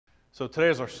So today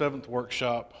is our 7th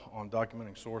workshop on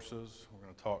documenting sources. We're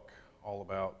going to talk all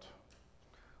about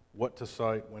what to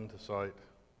cite, when to cite,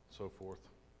 so forth.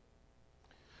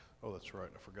 Oh, that's right,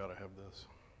 I forgot I have this.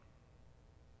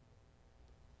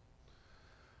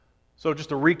 So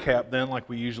just a recap then, like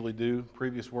we usually do,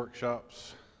 previous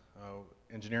workshops,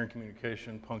 engineering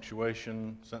communication,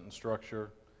 punctuation, sentence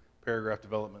structure, paragraph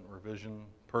development and revision,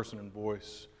 person and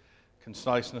voice,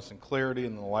 conciseness and clarity,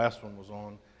 and the last one was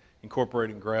on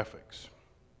incorporating graphics.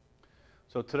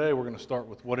 So today we're going to start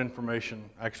with what information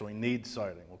actually needs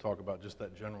citing. We'll talk about just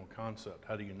that general concept.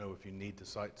 How do you know if you need to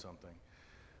cite something?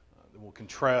 We'll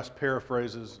contrast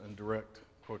paraphrases and direct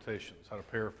quotations, how to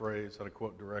paraphrase, how to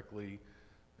quote directly,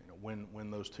 when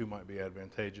those two might be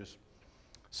advantageous.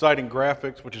 Citing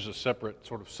graphics, which is a separate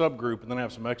sort of subgroup, and then I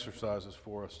have some exercises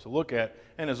for us to look at.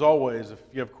 And as always, if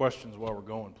you have questions while we're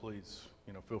going, please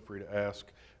feel free to ask.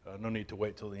 No need to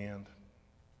wait till the end.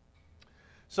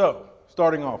 So,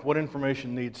 starting off, what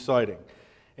information needs citing?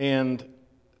 And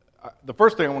the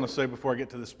first thing I want to say before I get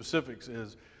to the specifics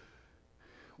is,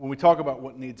 when we talk about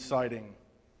what needs citing,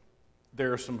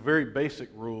 there are some very basic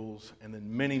rules and then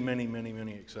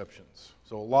many exceptions.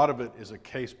 So a lot of it is a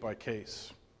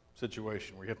case-by-case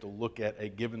situation where you have to look at a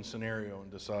given scenario and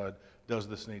decide, does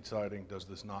this need citing, does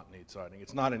this not need citing?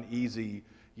 It's not an easy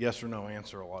yes or no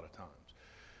answer a lot of times.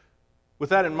 With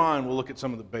that in mind, we'll look at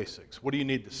some of the basics. What do you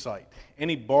need to cite?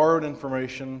 Any borrowed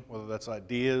information, whether that's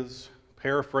ideas,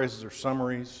 paraphrases, or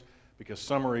summaries, because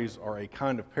summaries are a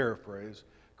kind of paraphrase,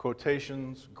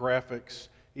 quotations, graphics,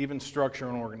 even structure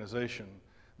and organization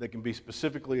that can be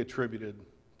specifically attributed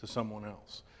to someone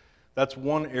else. That's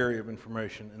one area of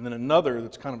information. And then another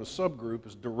that's kind of a subgroup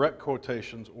is direct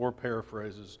quotations or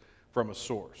paraphrases from a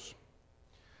source.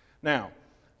 Now,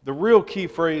 the real key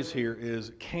phrase here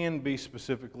is can be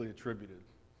specifically attributed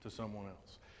to someone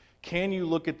else. Can you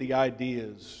look at the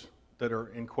ideas that are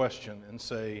in question and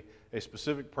say a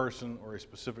specific person or a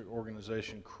specific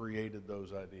organization created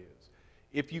those ideas?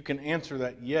 If you can answer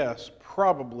that yes,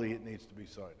 probably it needs to be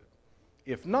cited.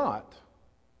 If not,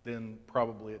 then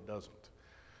probably it doesn't.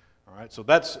 All right, so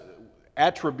that's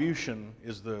attribution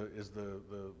is the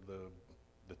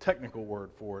technical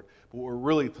word for it. But what we're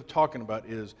really talking about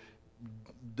is,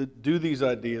 do these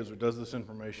ideas or does this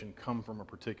information come from a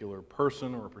particular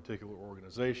person or a particular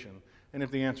organization? And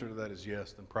if the answer to that is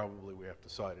yes, then probably we have to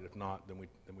cite it. If not, then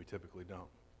we typically don't.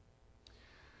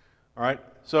 All right,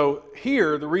 so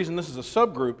here, the reason this is a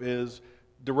subgroup is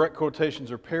direct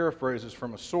quotations or paraphrases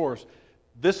from a source.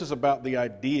 This is about the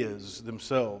ideas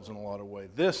themselves in a lot of ways.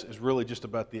 This is really just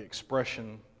about the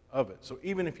expression of it. So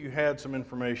even if you had some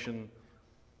information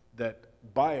that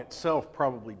by itself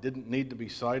probably didn't need to be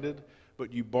cited,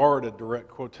 but you borrowed a direct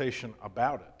quotation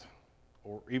about it,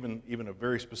 or even a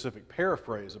very specific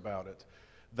paraphrase about it,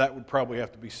 that would probably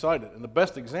have to be cited. And the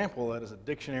best example of that is a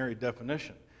dictionary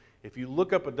definition. If you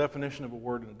look up a definition of a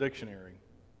word in a dictionary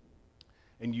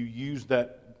and you use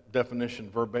that definition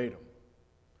verbatim,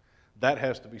 that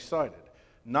has to be cited.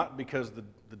 Not because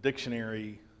the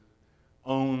dictionary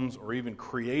owns or even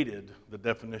created the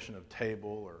definition of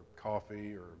table or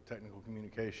coffee or technical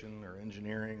communication or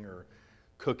engineering or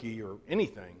cookie or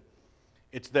anything.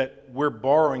 It's that we're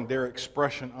borrowing their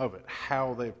expression of it,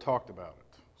 how they've talked about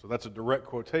it. So that's a direct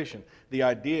quotation. The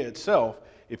idea itself,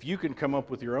 if you can come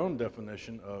up with your own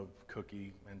definition of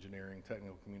cookie, engineering,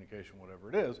 technical communication, whatever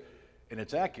it is, and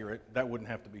it's accurate, that wouldn't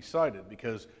have to be cited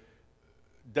because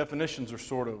definitions are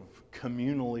sort of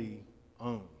communally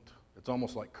owned. It's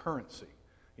almost like currency.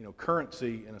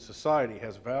 Currency in a society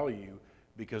has value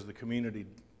because the community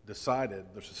decided,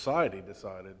 the society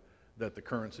decided that the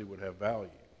currency would have value.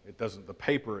 It doesn't, the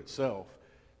paper itself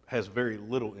has very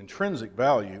little intrinsic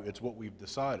value. It's what we've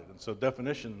decided. And so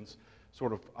definitions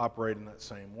sort of operate in that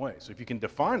same way. So if you can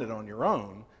define it on your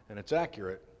own and it's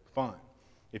accurate, fine.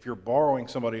 If you're borrowing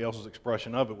somebody else's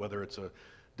expression of it, whether it's a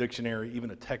dictionary, even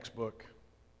a textbook,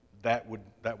 that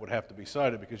would have to be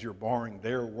cited because you're borrowing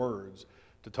their words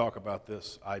to talk about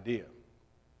this idea.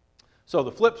 So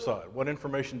the flip side, what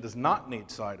information does not need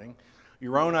citing?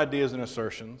 Your own ideas and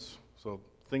assertions, so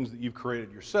things that you've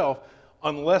created yourself,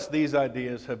 unless these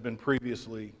ideas have been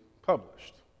previously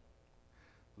published.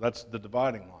 That's the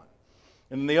dividing line.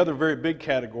 And the other very big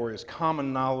category is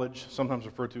common knowledge, sometimes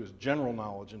referred to as general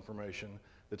knowledge information,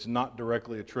 that's not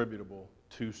directly attributable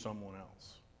to someone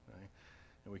else. Okay?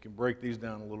 And we can break these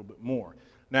down a little bit more.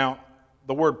 Now,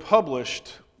 the word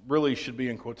published really should be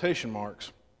in quotation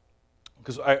marks,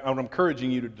 because I'm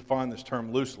encouraging you to define this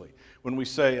term loosely. When we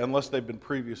say, unless they've been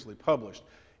previously published,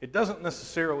 it doesn't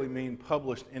necessarily mean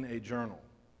published in a journal.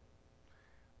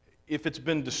 if it's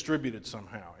been distributed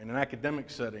somehow. In an academic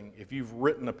setting, if you've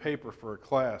written a paper for a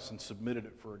class and submitted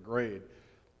it for a grade,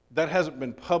 that hasn't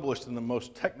been published in the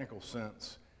most technical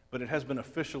sense, but it has been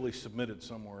officially submitted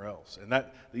somewhere else. And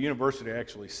that the university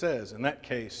actually says, in that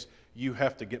case, you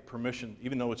have to get permission,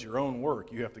 even though it's your own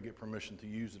work, you have to get permission to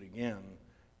use it again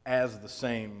as the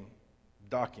same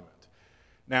document.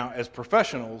 Now, as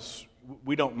professionals,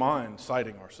 we don't mind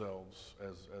citing ourselves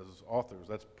as authors.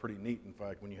 That's pretty neat, in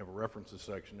fact, when you have a references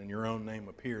section and your own name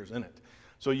appears in it.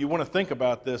 So you want to think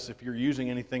about this if you're using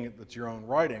anything that's your own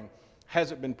writing.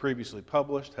 Has it been previously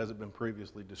published? Has it been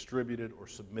previously distributed or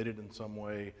submitted in some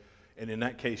way? And in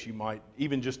that case, you might,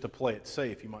 even just to play it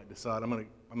safe, you might decide, I'm going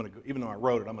to, even though I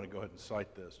wrote it, I'm going to go ahead and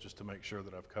cite this just to make sure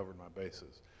that I've covered my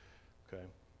bases. Okay.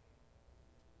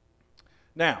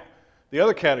 Now, the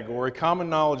other category, common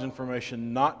knowledge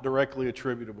information not directly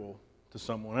attributable to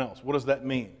someone else. What does that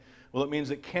mean? Well, it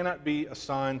means it cannot be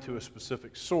assigned to a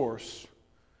specific source,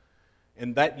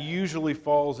 and that usually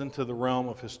falls into the realm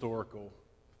of historical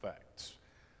facts.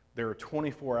 There are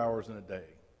 24 hours in a day,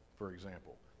 for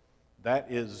example. That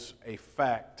is a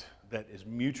fact that is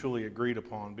mutually agreed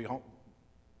upon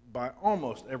by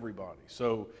almost everybody.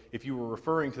 So if you were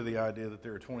referring to the idea that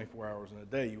there are 24 hours in a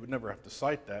day, you would never have to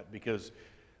cite that, because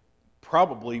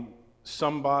probably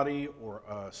somebody or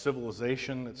a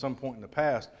civilization at some point in the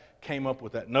past came up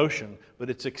with that notion, but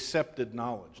it's accepted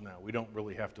knowledge now. We don't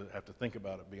really have to think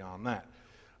about it beyond that.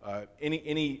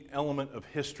 Any element of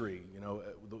history, you know,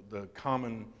 the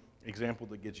common example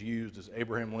that gets used is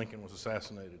Abraham Lincoln was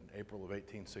assassinated in April of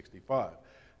 1865.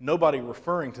 Nobody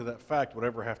referring to that fact would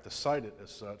ever have to cite it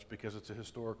as such, because it's a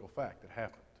historical fact that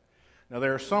happened. Now,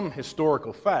 there are some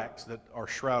historical facts that are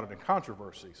shrouded in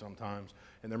controversy sometimes,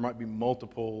 and there might be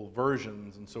multiple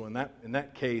versions, and so in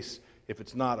that case, if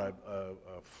it's not a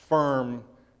firm,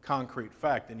 concrete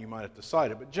fact, then you might have to cite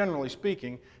it. But generally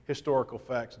speaking, historical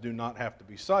facts do not have to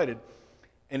be cited,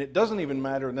 and it doesn't even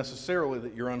matter necessarily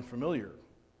that you're unfamiliar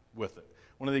with it.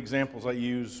 One of the examples I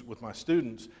use with my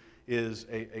students is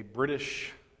a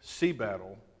British sea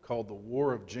battle called the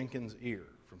War of Jenkins' Ear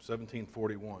from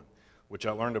 1741, which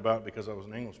I learned about because I was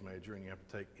an English major, and you have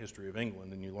to take history of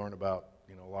England, and you learn about,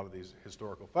 you know, a lot of these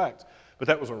historical facts. But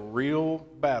that was a real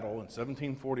battle in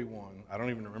 1741. I don't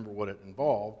even remember what it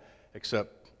involved,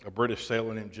 except a British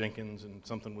sailor named Jenkins and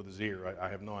something with his ear. I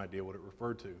have no idea what it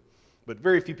referred to. But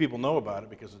very few people know about it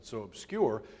because it's so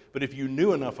obscure. But if you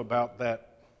knew enough about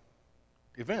that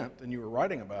event and you were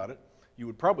writing about it, you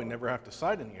would probably never have to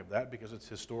cite any of that because it's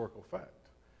historical fact.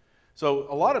 So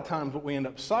a lot of times what we end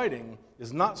up citing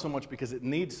is not so much because it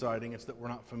needs citing, it's that we're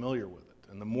not familiar with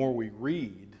it. And the more we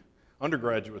read,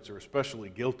 undergraduates are especially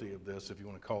guilty of this, if you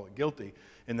want to call it guilty,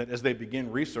 in that as they begin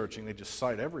researching, they just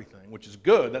cite everything, which is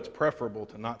good. That's preferable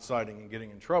to not citing and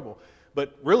getting in trouble.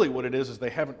 But really what it is they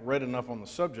haven't read enough on the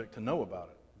subject to know about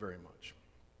it very much.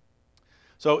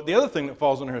 So the other thing that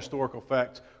falls under historical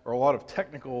facts are a lot of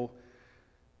technical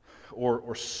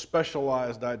or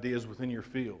specialized ideas within your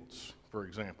fields, for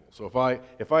example. So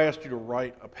if I asked you to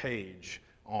write a page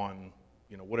on,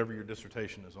 you know, whatever your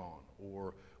dissertation is on,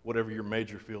 or whatever your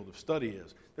major field of study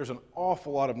is, there's an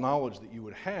awful lot of knowledge that you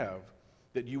would have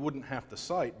that you wouldn't have to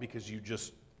cite because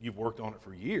you've worked on it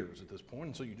for years at this point,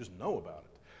 and so you just know about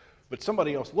it. But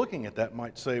somebody else looking at that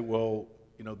might say, well,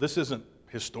 you know, this isn't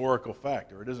historical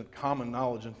fact, or it isn't common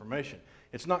knowledge information.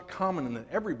 It's not common in that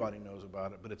everybody knows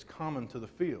about it, but it's common to the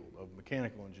field of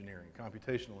mechanical engineering,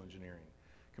 computational engineering,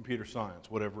 computer science,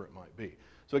 whatever it might be.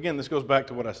 So again, this goes back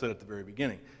to what I said at the very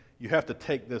beginning. You have to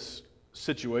take this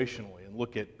situationally and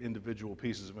look at individual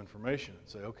pieces of information and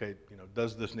say, okay, you know,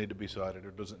 does this need to be cited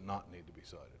or does it not need to be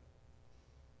cited?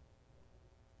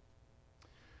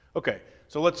 Okay,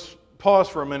 so let's pause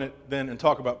for a minute then and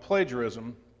talk about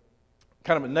plagiarism.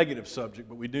 Kind of a negative subject,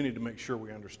 but we do need to make sure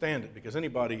we understand it, because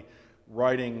anybody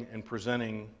writing and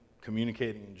presenting,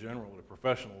 communicating in general at a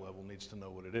professional level needs to know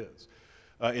what it is.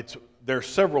 There are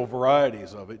several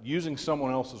varieties of it. Using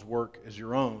someone else's work as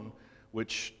your own,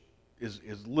 which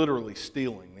is literally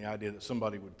stealing, the idea that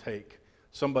somebody would take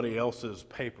somebody else's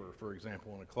paper, for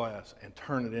example, in a class, and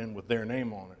turn it in with their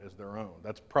name on it as their own.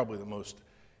 That's probably the most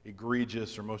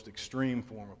egregious or most extreme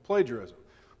form of plagiarism.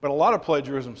 But a lot of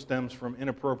plagiarism stems from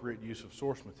inappropriate use of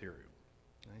source material.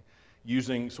 Okay?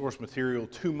 Using source material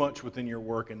too much within your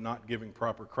work and not giving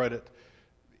proper credit,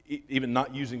 even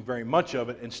not using very much of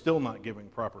it and still not giving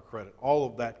proper credit. All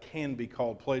of that can be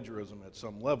called plagiarism at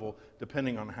some level,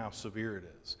 depending on how severe it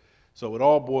is. So it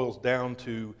all boils down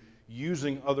to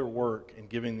using other work and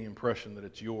giving the impression that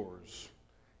it's yours,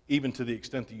 even to the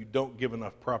extent that you don't give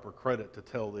enough proper credit to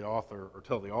tell the author, or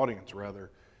tell the audience rather,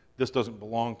 this doesn't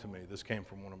belong to me, this came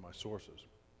from one of my sources.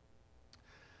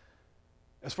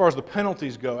 As far as the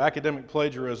penalties go, academic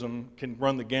plagiarism can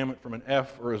run the gamut from an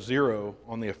F or a 0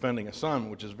 on the offending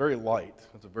assignment, which is very light.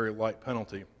 It's a very light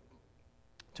penalty,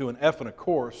 to an F in a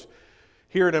course.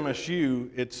 Here at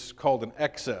MSU, it's called an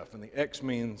XF, and the X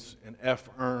means an F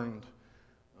earned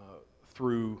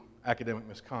through academic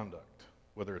misconduct,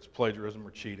 whether it's plagiarism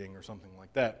or cheating or something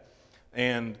like that.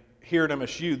 And here at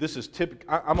MSU, this is typical.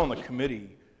 I'm on the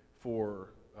committee for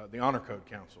the Honor Code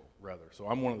Council, rather. So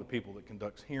I'm one of the people that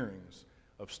conducts hearings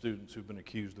of students who've been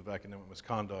accused of academic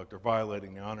misconduct or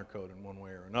violating the Honor Code in one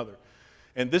way or another.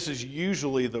 And this is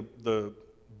usually the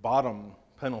bottom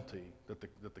penalty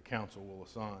that the council will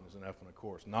assign as an F in a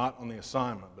course, not on the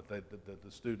assignment, but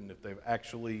the student, if they've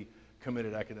actually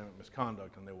committed academic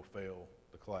misconduct, and they will fail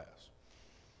the class.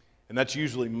 And that's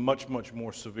usually much, much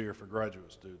more severe for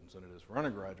graduate students than it is for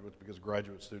undergraduates, because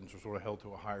graduate students are sort of held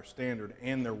to a higher standard,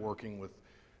 and they're working with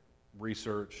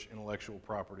research, intellectual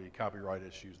property, copyright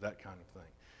issues, that kind of thing.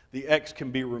 The X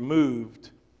can be removed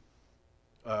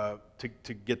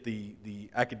to get the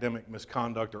academic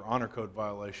misconduct or honor code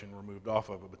violation removed off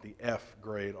of it, but the F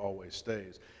grade always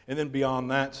stays. And then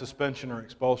beyond that, suspension or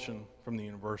expulsion from the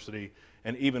university,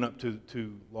 and even up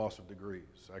to loss of degrees,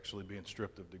 actually being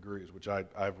stripped of degrees, which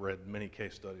I've read many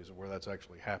case studies of where that's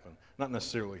actually happened. Not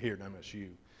necessarily here at MSU,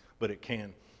 but it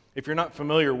can. If you're not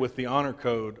familiar with the honor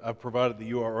code, I've provided the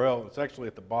URL. It's actually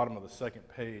at the bottom of the second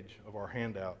page of our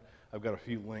handout. I've got a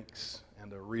few links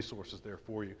and resources there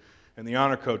for you. And the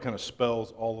honor code kind of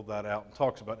spells all of that out and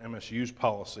talks about MSU's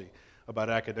policy about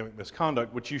academic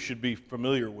misconduct, which you should be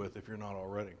familiar with if you're not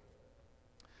already.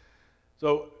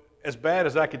 So as bad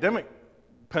as academic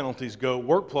penalties go,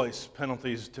 workplace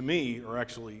penalties to me are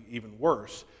actually even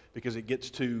worse, because it gets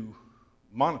to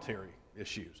monetary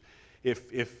issues.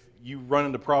 If you run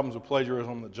into problems with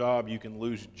plagiarism on the job, you can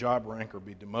lose job rank or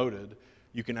be demoted.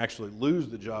 You can actually lose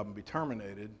the job and be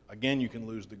terminated. Again, you can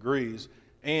lose degrees,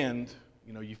 and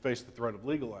you face the threat of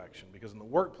legal action, because in the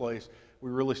workplace, we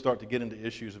really start to get into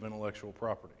issues of intellectual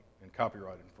property and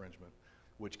copyright infringement,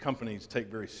 which companies take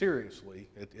very seriously.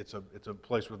 It's a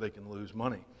place where they can lose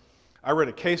money. I read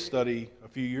a case study a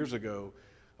few years ago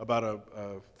about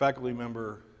a faculty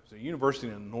member. It's a university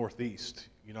in the Northeast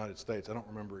United States. I don't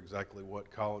remember exactly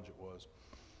what college it was,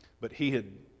 but he had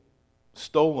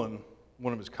stolen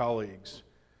one of his colleagues'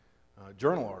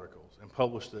 journal articles and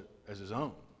published it as his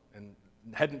own, and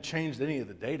hadn't changed any of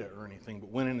the data or anything, but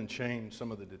went in and changed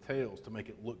some of the details to make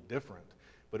it look different.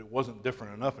 But it wasn't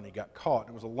different enough, and he got caught.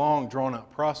 It was a long,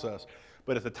 drawn-out process.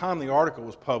 But at the time the article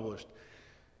was published,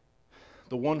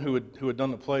 the one who had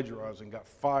done the plagiarizing got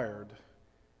fired.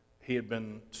 He had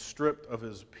been stripped of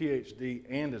his PhD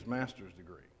and his master's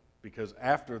degree, because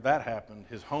after that happened,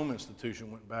 his home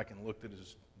institution went back and looked at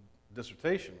his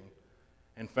dissertation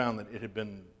and found that it had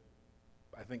been,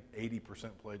 I think, 80%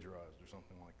 plagiarized or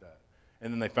something like that.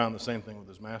 And then they found the same thing with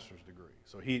his master's degree.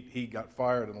 So he got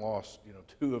fired and lost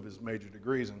 2 of his major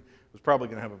degrees, and was probably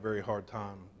going to have a very hard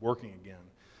time working again.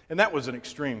 And that was an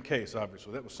extreme case,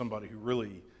 obviously. That was somebody who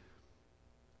really,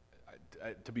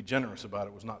 to be generous about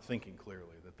it, was not thinking clearly,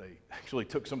 that they actually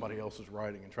took somebody else's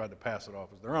writing and tried to pass it off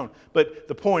as their own. But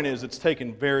the point is, it's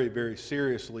taken very, very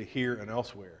seriously here and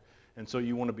elsewhere. And so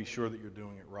you want to be sure that you're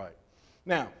doing it right.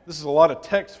 Now, this is a lot of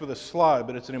text for this slide,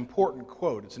 but it's an important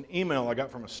quote. It's an email I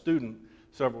got from a student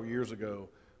several years ago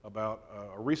about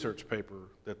a research paper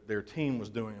that their team was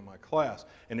doing in my class,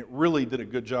 and it really did a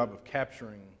good job of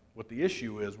capturing what the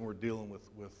issue is when we're dealing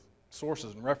with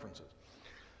sources and references.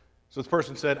 So this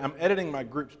person said, "I'm editing my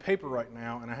group's paper right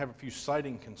now, and I have a few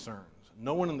citing concerns.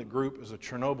 No one in the group is a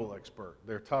Chernobyl expert."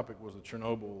 Their topic was the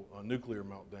Chernobyl nuclear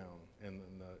meltdown in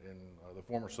the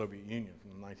former Soviet Union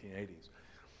from the 1980s.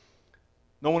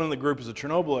 "No one in the group is a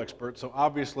Chernobyl expert, so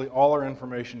obviously all our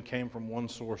information came from one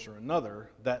source or another.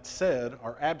 That said,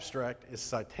 our abstract is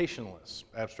citationless."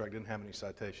 Abstract didn't have any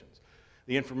citations.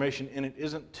 "The information in it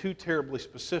isn't too terribly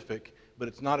specific, but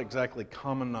it's not exactly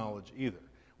common knowledge either.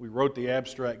 We wrote the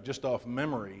abstract just off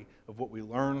memory of what we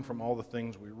learned from all the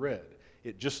things we read.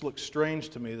 It just looks strange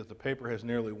to me that the paper has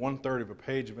nearly 1/3 of a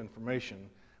page of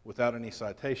information without any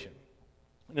citation."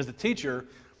 And as a teacher,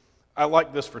 I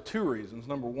like this for 2 reasons.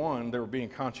 Number one, they were being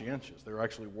conscientious. They were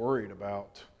actually worried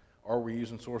about, are we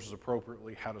using sources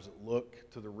appropriately? How does it look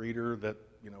to the reader that,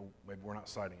 maybe we're not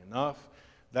citing enough?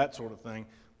 That sort of thing.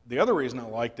 The other reason I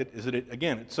liked it is that,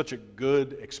 it's such a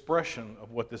good expression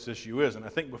of what this issue is. And I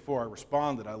think before I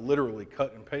responded, I literally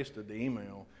cut and pasted the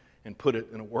email and put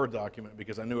it in a Word document,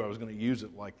 because I knew I was going to use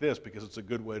it like this, because it's a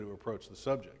good way to approach the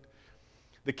subject.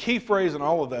 The key phrase in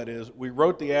all of that is, we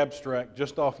wrote the abstract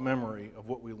just off memory of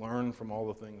what we learned from all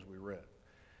the things we read.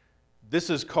 This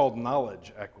is called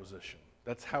knowledge acquisition.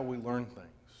 That's how we learn things.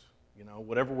 You know,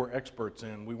 whatever we're experts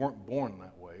in, we weren't born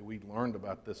that way. We learned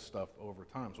about this stuff over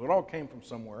time. So it all came from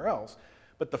somewhere else.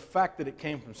 But the fact that it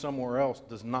came from somewhere else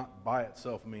does not by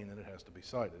itself mean that it has to be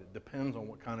cited. It depends on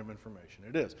what kind of information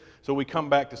it is. So we come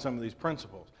back to some of these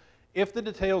principles. If the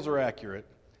details are accurate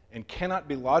and cannot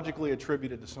be logically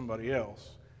attributed to somebody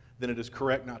else, then it is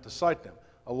correct not to cite them.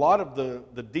 A lot of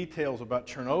the details about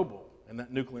Chernobyl and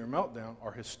that nuclear meltdown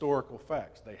are historical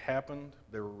facts. They happened,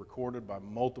 they were recorded by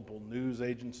multiple news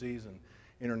agencies and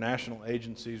international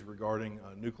agencies regarding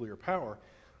nuclear power.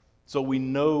 So we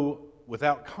know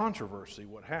without controversy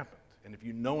what happened. And if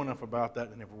you know enough about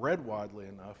that and have read widely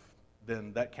enough,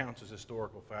 then that counts as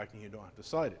historical fact and you don't have to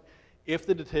cite it. If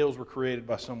the details were created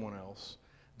by someone else,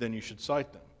 then you should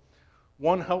cite them.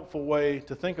 One helpful way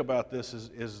to think about this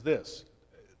is this.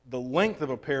 The length of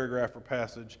a paragraph or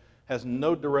passage has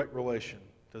no direct relation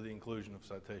to the inclusion of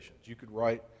citations. You could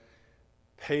write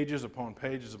pages upon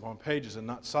pages upon pages and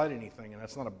not cite anything, and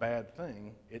that's not a bad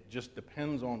thing. It just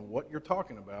depends on what you're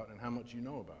talking about and how much you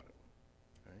know about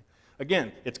it. Okay?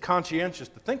 Again, it's conscientious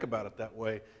to think about it that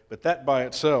way, but that by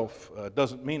itself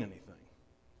doesn't mean anything.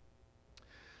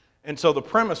 And so the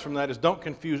premise from that is don't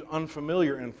confuse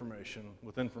unfamiliar information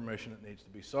with information that needs to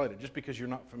be cited. Just because you're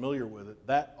not familiar with it,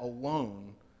 that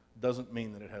alone doesn't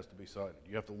mean that it has to be cited.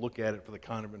 You have to look at it for the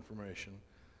kind of information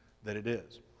that it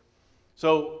is.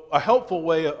 So a helpful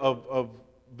way of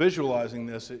visualizing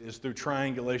this is through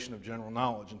triangulation of general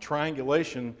knowledge. And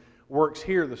triangulation works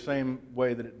here the same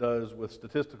way that it does with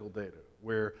statistical data,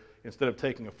 where instead of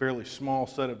taking a fairly small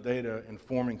set of data and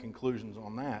forming conclusions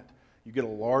on that, you get a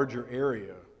larger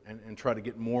area and try to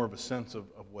get more of a sense of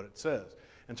what it says.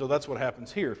 And so that's what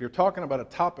happens here. If you're talking about a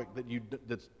topic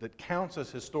that counts as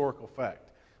historical fact,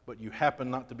 but you happen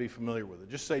not to be familiar with it,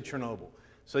 just say Chernobyl.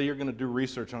 Say you're going to do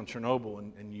research on Chernobyl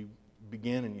and you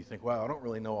begin and you think, wow, I don't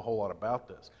really know a whole lot about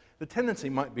this. The tendency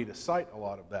might be to cite a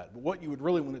lot of that, but what you would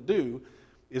really want to do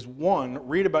is, one,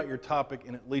 read about your topic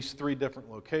in at least 3 different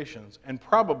locations, and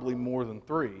probably more than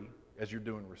 3 as you're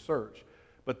doing research.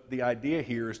 But the idea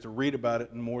here is to read about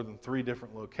it in more than 3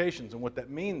 different locations, and what that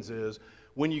means is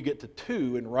when you get to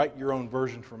 2 and write your own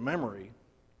version from memory,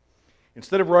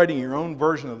 instead of writing your own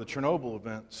version of the Chernobyl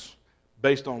events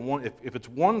based on one, if it's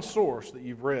one source that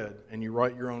you've read and you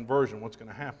write your own version, what's going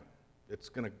to happen? It's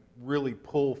going to really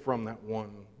pull from that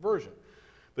one version.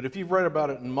 But if you've read about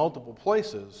it in multiple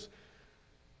places,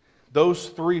 those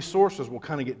 3 sources will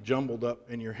kind of get jumbled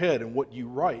up in your head, and what you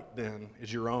write then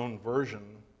is your own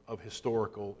version of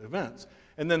historical events.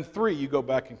 And then 3, you go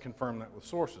back and confirm that with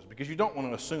sources, because you don't want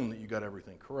to assume that you got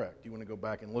everything correct. You want to go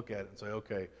back and look at it and say,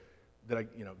 okay,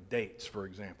 dates, for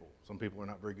example. Some people are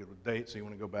not very good with dates, so you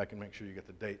want to go back and make sure you get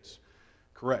the dates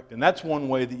correct. And that's one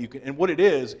way that you can, and what it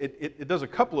is, it does a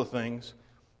couple of things.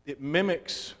 It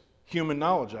mimics human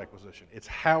knowledge acquisition. It's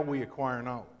how we acquire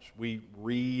knowledge. We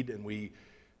read and we,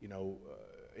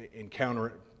 encounter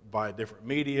it via different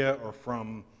media or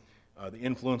from the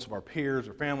influence of our peers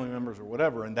or family members or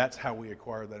whatever, and that's how we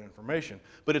acquire that information.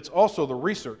 But it's also the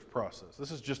research process.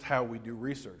 This is just how we do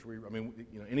research.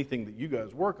 Anything that you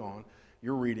guys work on,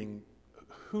 you're reading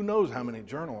who knows how many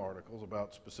journal articles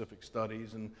about specific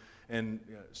studies and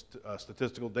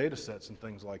statistical data sets and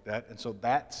things like that. And so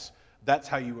that's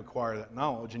how you acquire that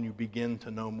knowledge, and you begin to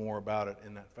know more about it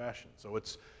in that fashion. So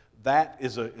that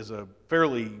is a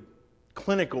fairly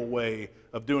clinical way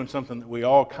of doing something that we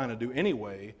all kind of do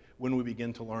anyway when we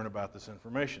begin to learn about this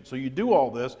information. So you do all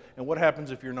this, and what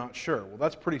happens if you're not sure? Well,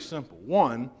 that's pretty simple.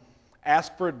 1,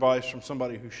 ask for advice from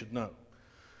somebody who should know.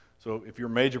 So if your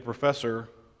major professor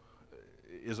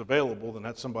is available, then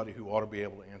that's somebody who ought to be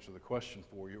able to answer the question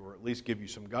for you, or at least give you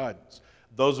some guidance.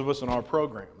 Those of us in our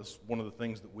program, this is one of the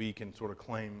things that we can sort of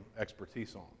claim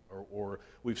expertise on, or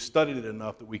we've studied it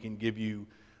enough that we can give you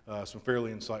some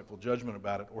fairly insightful judgment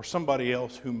about it, or somebody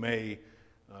else who may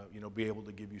be able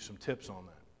to give you some tips on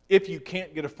that. If you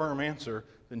can't get a firm answer,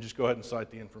 then just go ahead and cite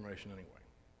the information anyway.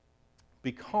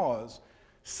 Because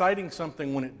citing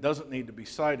something when it doesn't need to be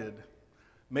cited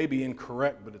may be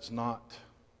incorrect, but it's not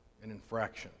an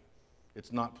infraction.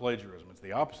 It's not plagiarism. It's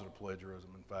the opposite of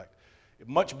plagiarism, in fact. It's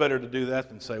much better to do that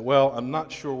than say, well, I'm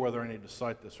not sure whether I need to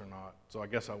cite this or not, so I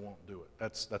guess I won't do it.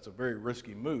 That's a very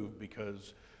risky move,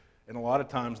 because and a lot of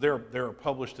times there are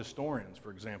published historians,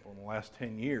 for example, in the last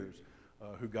 10 years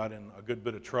who got in a good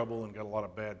bit of trouble and got a lot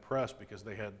of bad press because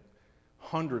they had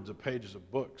hundreds of pages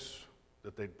of books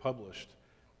that they'd published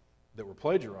that were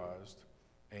plagiarized.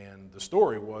 And the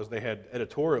story was they had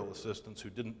editorial assistants who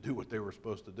didn't do what they were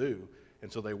supposed to do,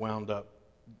 and so they wound up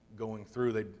going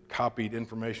through, they copied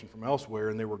information from elsewhere,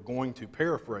 and they were going to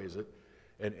paraphrase it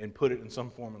and put it in some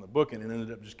form in the book, and it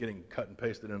ended up just getting cut and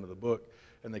pasted into the book.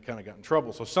 and they kind of got in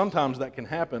trouble. So sometimes that can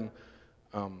happen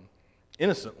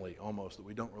innocently almost, that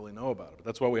we don't really know about it. But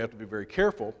that's why we have to be very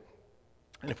careful.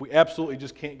 And if we absolutely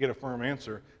just can't get a firm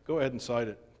answer, go ahead and cite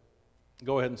it.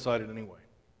 Go ahead and cite it anyway.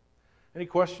 Any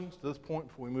questions to this point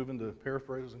before we move into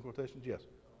paraphrases and quotations? Yes.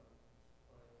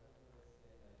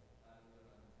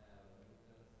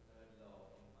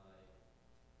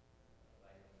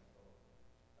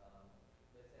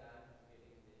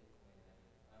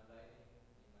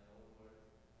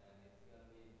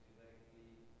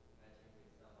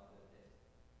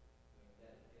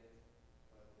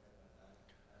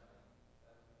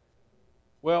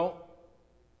 Well,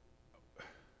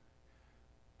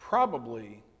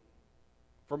 probably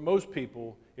for most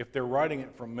people, if they're writing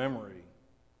it from memory,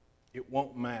 it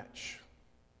won't match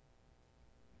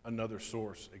another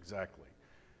source exactly.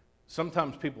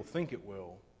 Sometimes people think it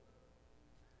will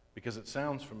because it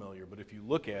sounds familiar, but if you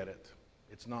look at it,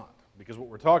 it's not. Because what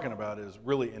we're talking about is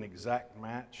really an exact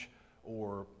match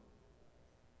or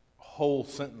whole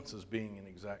sentences being an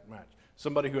exact match.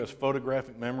 Somebody who has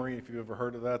photographic memory, if you've ever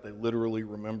heard of that, they literally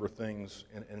remember things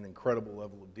in an incredible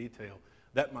level of detail.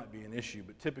 That might be an issue,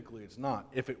 but typically it's not.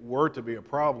 If it were to be a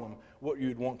problem, what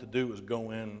you'd want to do is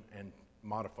go in and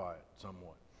modify it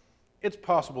somewhat. It's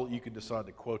possible that you could decide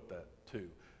to quote that too.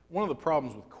 One of the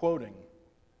problems with quoting,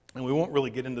 and we won't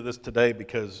really get into this today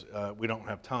because we don't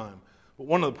have time, but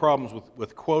one of the problems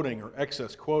with quoting or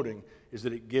excess quoting is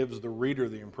that it gives the reader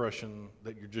the impression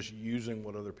that you're just using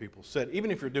what other people said. Even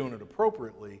if you're doing it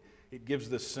appropriately, it gives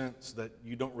this sense that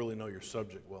you don't really know your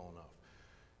subject well enough.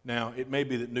 Now, it may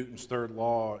be that Newton's third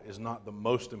law is not the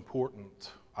most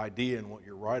important idea in what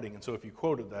you're writing, and so if you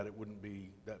quoted that, it wouldn't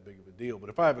be that big of a deal. But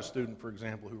if I have a student, for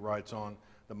example, who writes on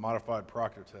the modified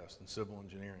Proctor test in civil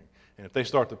engineering, and if they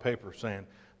start the paper saying,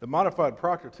 the modified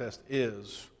Proctor test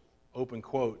is, open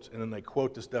quotes, and then they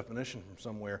quote this definition from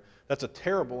somewhere, that's a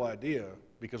terrible idea,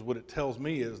 because what it tells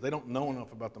me is they don't know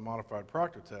enough about the modified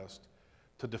Proctor test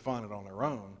to define it on their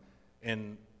own,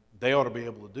 and they ought to be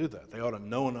able to do that. They ought to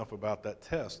know enough about that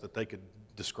test that they could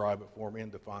describe it for me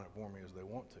and define it for me as they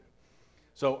want to.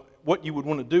 So what you would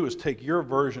want to do is take your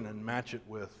version and match it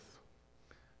with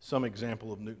some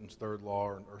example of Newton's third law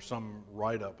or some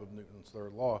write-up of Newton's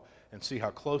third law and see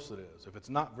how close it is. If it's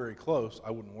not very close,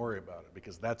 I wouldn't worry about it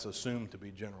because that's assumed to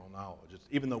be general knowledge.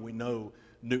 Even though we know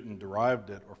Newton derived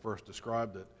it or first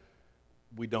described it,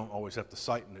 we don't always have to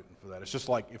cite Newton for that. It's just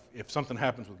like if something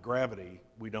happens with gravity,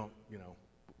 we don't,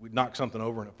 we knock something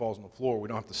over and it falls on the floor, we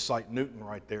don't have to cite Newton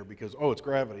right there because, oh, it's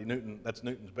gravity, Newton, that's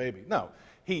Newton's baby. No,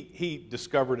 he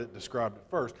discovered it, described it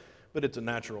first, but it's a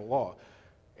natural law.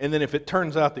 And then if it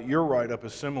turns out that your write-up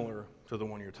is similar to the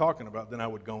one you're talking about, then I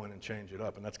would go in and change it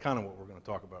up. And that's kind of what we're going to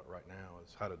talk about right now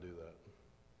is how to do that.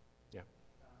 Yeah.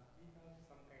 We have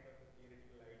some kind of a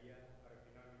theoretical idea or a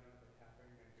phenomenon that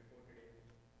happened and reported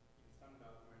in some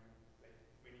document like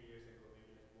many years ago,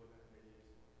 maybe like more than 100 years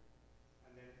ago.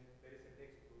 And then there is a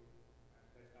textbook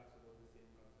that talks about the same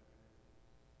concept and everything.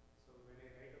 So when I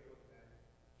write about that,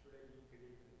 should I give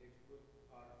credit to the textbook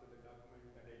or to the document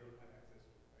that I don't have access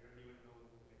to? I don't even know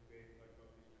like where it got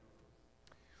published and all this.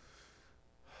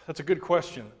 That's a good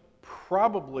question.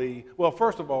 Probably, well,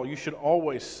 first of all, you should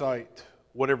always cite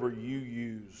whatever you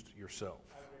used yourself.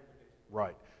 I've read the textbook.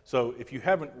 Right. So if you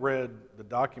haven't read the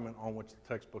document on which the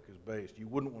textbook is based, you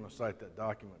wouldn't want to cite that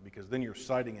document because then you're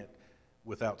citing it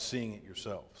without seeing it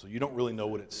yourself. So you don't really know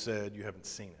what it said, you haven't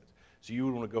seen it. So you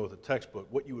would want to go with the textbook.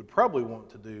 What you would probably want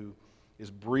to do is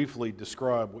briefly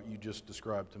describe what you just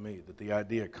described to me, that the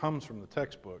idea comes from the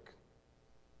textbook,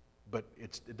 but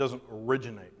it doesn't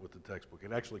originate with the textbook.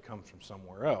 It actually comes from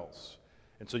somewhere else.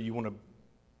 And so you want to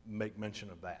make mention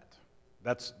of that.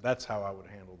 That's how I would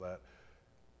handle that.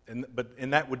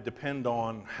 And that would depend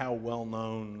on how well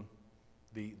known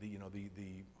the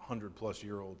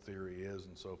 100-plus-year-old theory is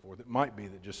and so forth. It might be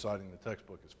that just citing the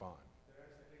textbook is fine. There are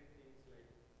certain things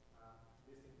like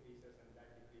this increases and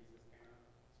that decreases kind of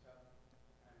stuff.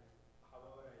 And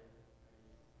however I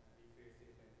rephrase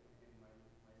it and put it in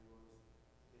my words,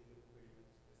 they look very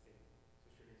much the same. So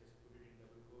should I just put it in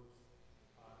double quotes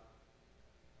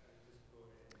or just go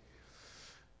ahead and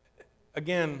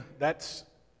Again, that's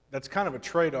kind of a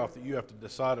trade-off that you have to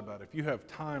decide about. If you have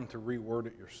time to reword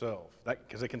it yourself,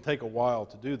 because it can take a while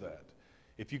to do that.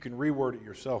 If you can reword it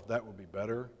yourself, that would be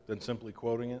better than simply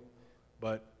quoting it.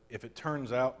 But if it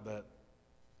turns out that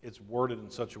it's worded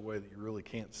in such a way that you really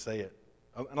can't say it,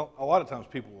 and a lot of times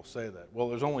people will say that, well,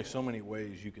 there's only so many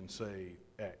ways you can say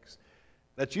X.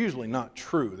 That's usually not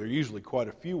true. There are usually quite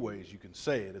a few ways you can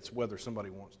say it. It's whether somebody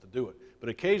wants to do it. But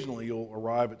occasionally you'll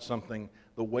arrive at something,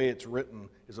 the way it's written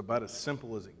is about as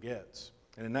simple as it gets.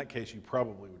 And in that case, you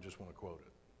probably would just want to quote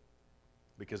it.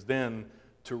 because then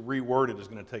to reword it is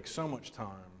going to take so much time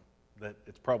that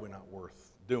it's probably not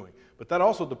worth doing. But that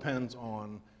also depends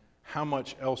on how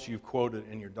much else you've quoted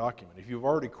in your document. If you've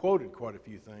already quoted quite a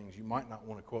few things, you might not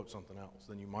want to quote something else.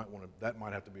 Then you might want to, that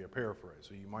might have to be a paraphrase,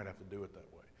 so you might have to do it that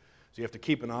way. So you have to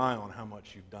keep an eye on how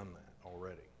much you've done that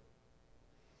already.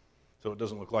 So it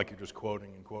doesn't look like you're just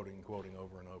quoting and quoting and quoting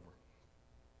over and over.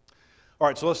 All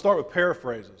right, so let's start with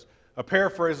paraphrases. A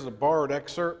paraphrase is a borrowed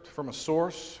excerpt from a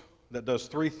source that does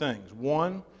three things.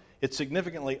 One, it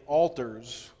significantly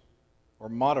alters or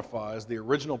modifies the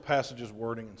original passage's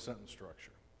wording and sentence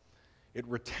structure. It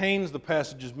retains the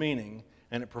passage's meaning,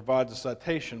 and it provides a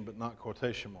citation but not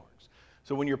quotation marks.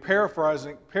 So when you're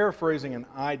paraphrasing an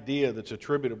idea that's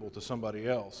attributable to somebody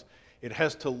else, it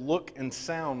has to look and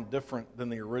sound different than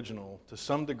the original to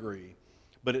some degree,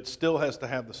 but it still has to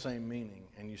have the same meaning,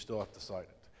 and you still have to cite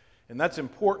it. And that's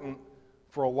important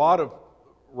for a lot of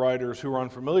writers who are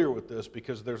unfamiliar with this,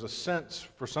 because there's a sense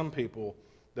for some people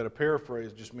that a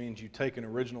paraphrase just means you take an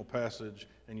original passage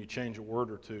and you change a word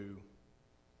or two,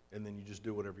 and then you just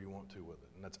do whatever you want to with it.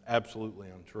 And that's absolutely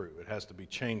untrue. It has to be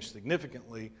changed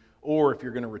significantly, or if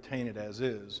you're going to retain it as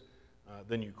is,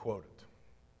 then you quote it.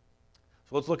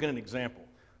 So let's look at an example.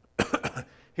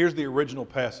 Here's the original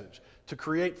passage. To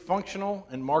create functional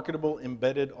and marketable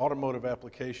embedded automotive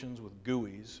applications with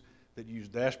GUIs that use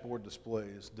dashboard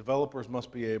displays, developers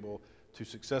must be able to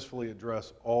successfully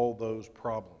address all those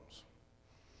problems.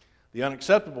 The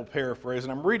unacceptable paraphrase,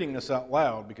 and I'm reading this out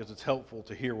loud because it's helpful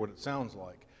to hear what it sounds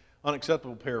like.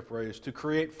 Unacceptable paraphrase, to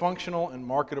create functional and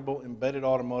marketable embedded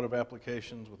automotive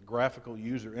applications with graphical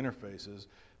user interfaces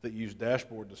that use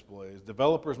dashboard displays,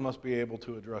 developers must be able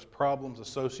to address problems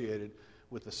associated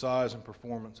with the size and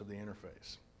performance of the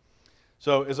interface.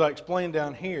 So as I explained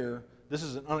down here, this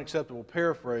is an unacceptable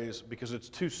paraphrase because it's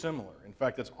too similar. In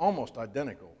fact, it's almost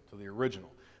identical to the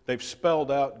original. They've spelled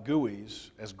out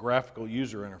GUIs as graphical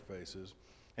user interfaces,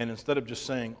 and instead of just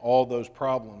saying all those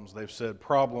problems, they've said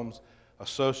problems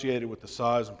associated with the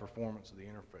size and performance of the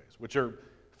interface, which are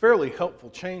fairly helpful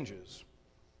changes,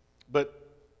 but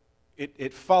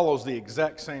it follows the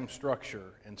exact same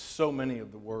structure, and so many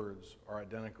of the words are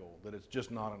identical that it's just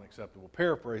not an acceptable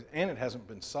paraphrase, and it hasn't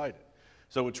been cited.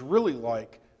 So it's really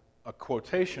like a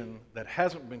quotation that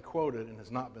hasn't been quoted and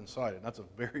has not been cited. That's a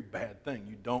very bad thing.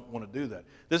 You don't want to do that.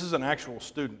 This is an actual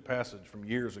student passage from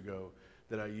years ago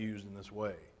that I used in this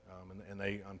way, and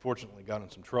they unfortunately got in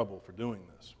some trouble for doing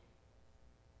this.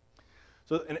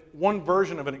 So one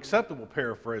version of an acceptable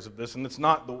paraphrase of this, and it's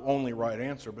not the only right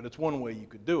answer, but it's one way you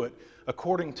could do it,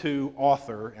 according to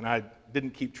author, and I didn't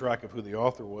keep track of who the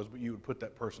author was, but you would put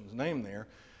that person's name there.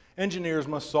 Engineers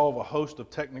must solve a host of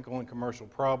technical and commercial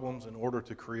problems in order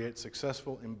to create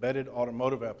successful embedded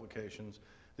automotive applications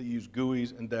that use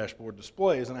GUIs and dashboard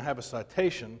displays. And I have a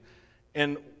citation.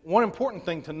 And one important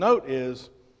thing to note is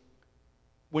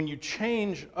when you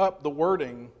change up the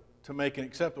wording to make an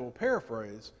acceptable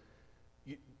paraphrase,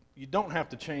 you don't have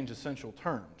to change essential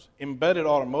terms. Embedded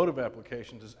automotive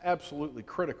applications is absolutely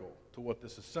critical to what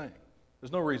this is saying.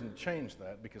 There's no reason to change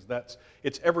that because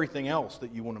it's everything else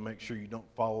that you want to make sure you don't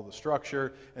follow the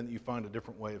structure and that you find a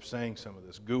different way of saying some of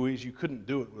this. GUIs, you couldn't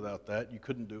do it without that. You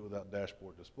couldn't do it without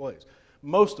dashboard displays.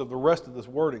 Most of the rest of this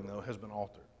wording, though, has been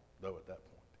altered, though, at that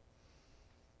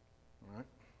point. All right?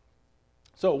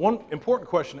 So one important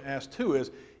question to ask, too,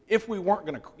 is if we weren't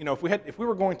going to, if we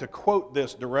were going to quote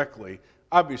this directly,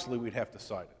 obviously we'd have to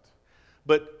cite it.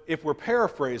 But if we're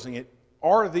paraphrasing it,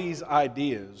 are these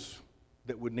ideas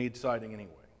that would need citing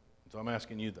anyway? So I'm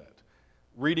asking you that.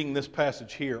 Reading this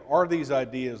passage here, are these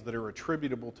ideas that are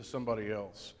attributable to somebody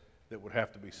else that would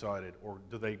have to be cited, or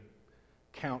do they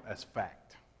count as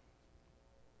fact?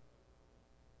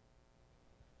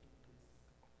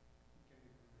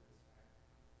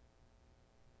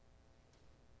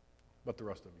 But the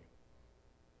rest of you?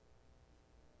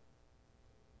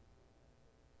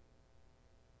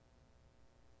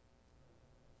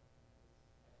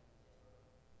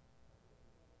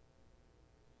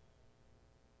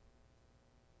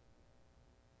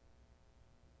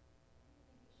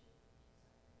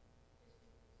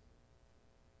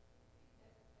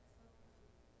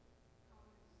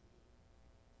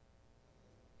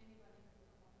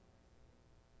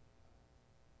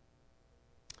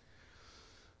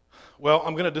 Well,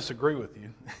 I'm going to disagree with you.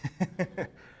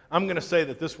 I'm going to say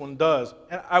that this one does.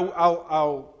 And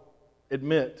I'll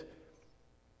admit,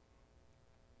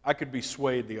 I could be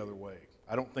swayed the other way.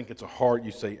 I don't think it's a hard,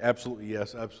 you say absolutely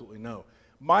yes, absolutely no.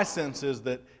 My sense is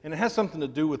that, and it has something to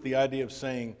do with the idea of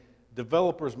saying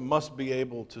developers must be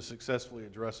able to successfully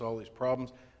address all these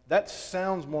problems. That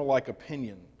sounds more like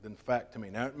opinion than fact to me.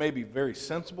 Now, it may be very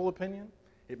sensible opinion.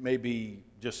 It may be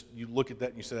just, you look at that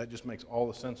and you say, that just makes all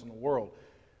the sense in the world.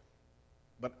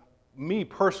 But me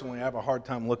personally, I have a hard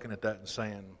time looking at that and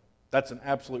saying, that's an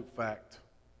absolute fact,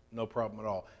 no problem at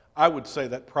all. I would say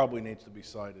that probably needs to be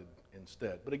cited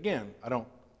instead. But again,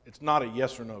 it's not a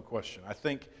yes or no question. I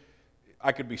think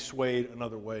I could be swayed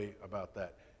another way about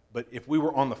that. But if we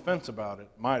were on the fence about it,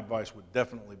 my advice would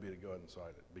definitely be to go ahead and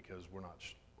cite it, because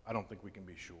I don't think we can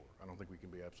be sure. I don't think we can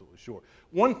be absolutely sure.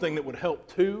 One thing that would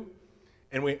help too,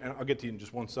 and I'll get to you in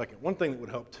just one second. One thing that would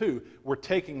help too, we're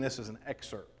taking this as an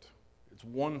excerpt. It's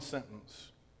one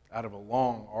sentence out of a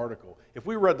long article. If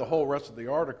we read the whole rest of the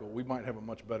article, we might have a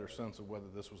much better sense of whether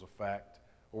this was a fact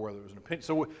or whether it was an opinion.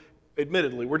 So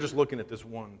admittedly, we're just looking at this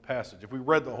one passage. If we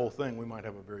read the whole thing, we might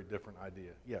have a very different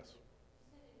idea. Yes?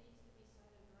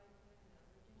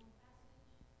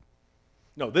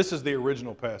 No, this is the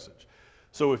original passage.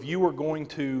 So if you were going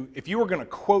to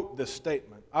quote this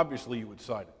statement, obviously you would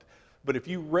cite it. But if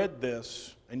you read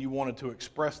this and you wanted to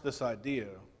express this idea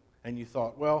and you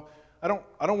thought, well, I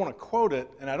don't want to quote it,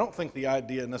 and I don't think the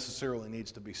idea necessarily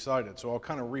needs to be cited, so I'll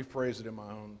kind of rephrase it in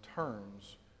my own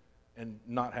terms and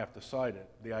not have to cite it.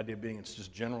 The idea being it's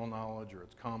just general knowledge, or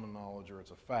it's common knowledge, or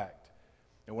it's a fact.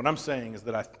 And what I'm saying is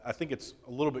that I think it's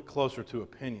a little bit closer to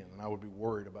opinion, and I would be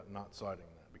worried about not citing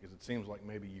that, because it seems like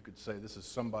maybe you could say this is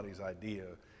somebody's idea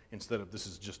instead of this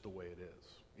is just the way it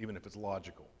is, even if it's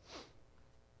logical.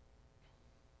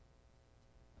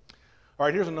 All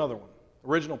right, here's another one.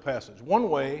 Original passage. One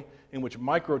way in which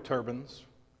microturbines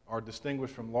are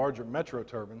distinguished from larger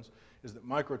metroturbines is that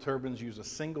microturbines use a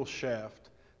single shaft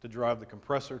to drive the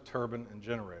compressor, turbine, and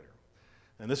generator.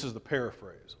 And this is the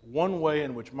paraphrase. One way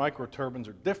in which microturbines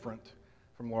are different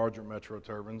from larger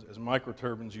metroturbines is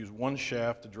microturbines use one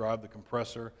shaft to drive the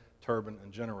compressor, turbine,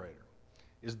 and generator.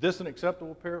 Is this an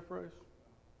acceptable paraphrase?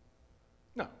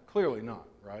 No, clearly not,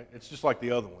 right? It's just like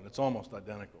the other one. It's almost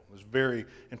identical.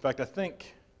 In fact, I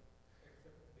think,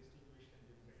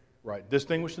 right,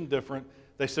 distinguished and different.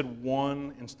 They said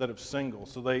one instead of single,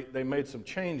 so they made some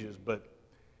changes, but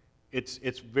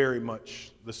it's very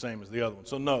much the same as the other one.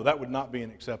 So no, that would not be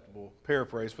an acceptable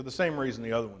paraphrase for the same reason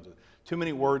the other ones did. Too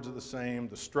many words are the same,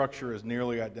 the structure is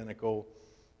nearly identical,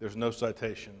 there's no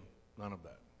citation, none of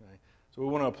that. Okay? So we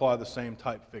want to apply the same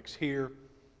type fix here.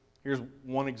 Here's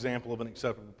one example of an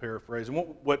acceptable paraphrase.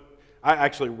 And what I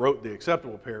actually wrote the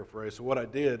acceptable paraphrase, so what I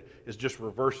did is just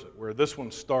reverse it, where this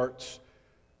one starts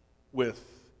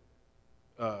with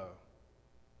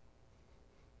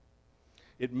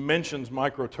it mentions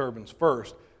microturbines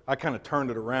first. I kind of turned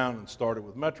it around and started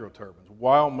with metroturbines.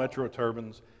 While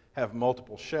metroturbines have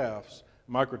multiple shafts,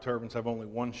 microturbines have only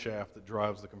one shaft that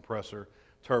drives the compressor,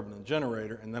 turbine, and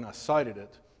generator, and then I cited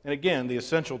it. And again, the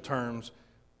essential terms,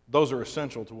 those are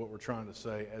essential to what we're trying to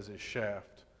say, as is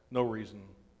shaft. No reason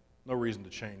to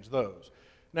change those.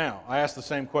 Now, I asked the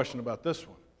same question about this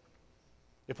one.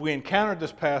 If we encountered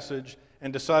this passage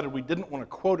and decided we didn't want to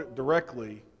quote it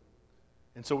directly,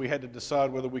 and so we had to decide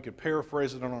whether we could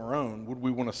paraphrase it on our own, would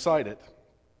we want to cite it?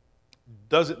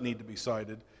 Does it need to be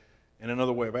cited? And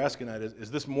another way of asking that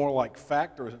is this more like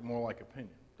fact or is it more like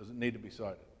opinion? Does it need to be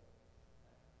cited?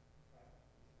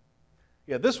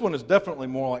 Yeah, this one is definitely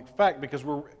more like fact, because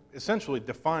we're essentially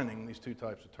defining these two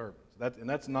types of turbines. And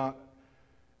that's not,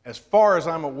 as far as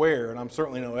I'm aware, and I'm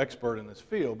certainly no expert in this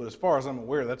field, but as far as I'm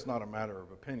aware, that's not a matter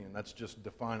of opinion. That's just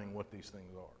defining what these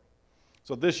things are.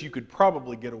 So this you could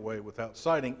probably get away without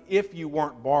citing if you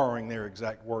weren't borrowing their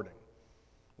exact wording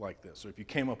like this. So if you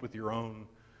came up with your own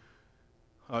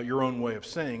way of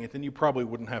saying it, then you probably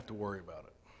wouldn't have to worry about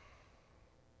it.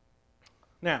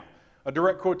 Now, a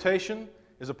direct quotation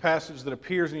is a passage that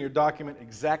appears in your document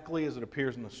exactly as it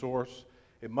appears in the source.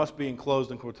 It must be enclosed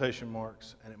in quotation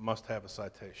marks, and it must have a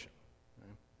citation.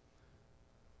 Okay?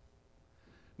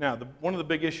 Now, one of the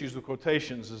big issues with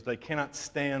quotations is they cannot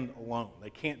stand alone.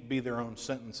 They can't be their own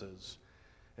sentences.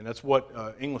 And that's what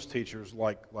English teachers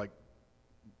like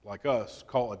us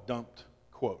call a dumped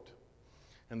quote.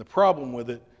 And the problem with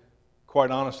it,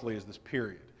 quite honestly, is this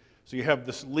period. So you have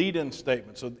this lead-in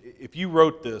statement. So if you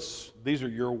wrote this, these are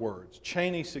your words.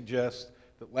 Cheney suggests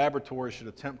that laboratories should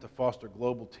attempt to foster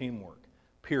global teamwork,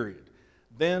 period.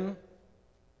 Then,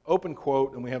 open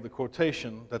quote, and we have the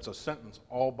quotation that's a sentence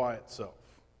all by itself.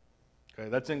 Okay,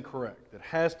 that's incorrect. It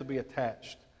has to be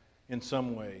attached in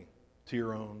some way to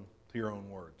your own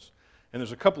words. And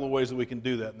there's a couple of ways that we can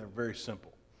do that, and they're very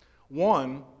simple.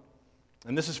 One,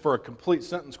 and this is for a complete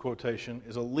sentence quotation,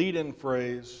 is a lead-in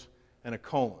phrase and a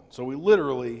colon. So we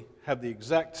literally have the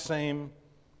exact same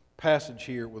passage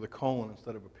here with a colon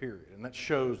instead of a period, and that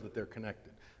shows that they're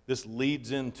connected. This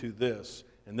leads into this,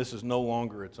 and this is no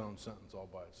longer its own sentence all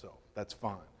by itself. That's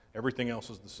fine. Everything else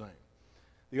is the same.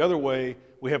 The other way,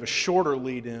 we have a shorter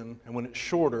lead-in, and when it's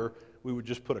shorter, we would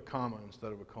just put a comma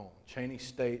instead of a colon. Cheney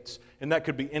states, and that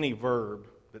could be any verb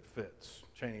that fits.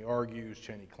 Cheney argues,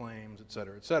 Cheney claims, et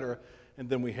cetera, and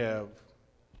then we have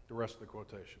the rest of the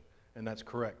quotation, and that's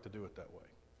correct to do it that way.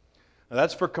 Now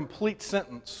that's for complete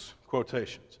sentence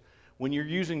quotations. When you're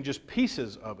using just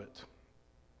pieces of it,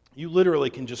 you literally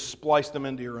can just splice them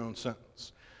into your own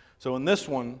sentence. So in this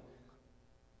one,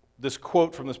 this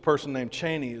quote from this person named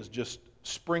Cheney is just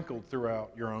sprinkled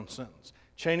throughout your own sentence.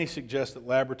 Cheney suggests that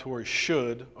laboratories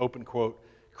should, open quote,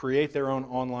 create their own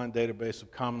online database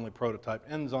of commonly prototyped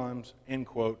enzymes, end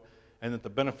quote, and that the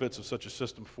benefits of such a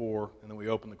system for, and then we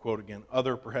open the quote again,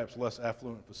 other perhaps less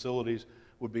affluent facilities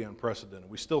would be unprecedented.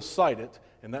 We still cite it,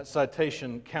 and that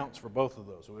citation counts for both of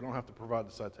those, so we don't have to provide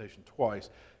the citation twice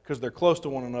because they're close to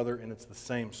one another and it's the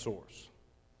same source.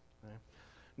 Okay?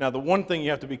 Now, the one thing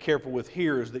you have to be careful with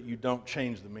here is that you don't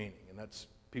change the meaning, and that's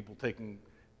people taking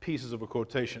pieces of a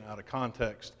quotation out of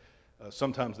context.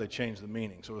 Sometimes they change the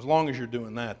meaning. So as long as you're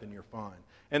doing that, then you're fine.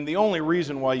 And the only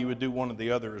reason why you would do one or the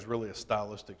other is really a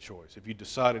stylistic choice. If you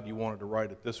decided you wanted to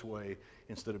write it this way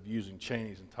instead of using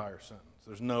Cheney's entire sentence,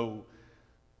 there's no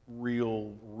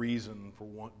real reason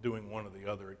for doing one or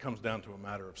the other. It comes down to a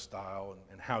matter of style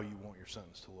and how you want your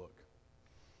sentence to look.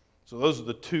 So those are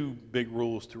the two big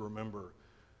rules to remember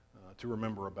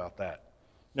about that.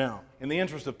 Now, in the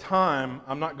interest of time,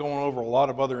 I'm not going over a lot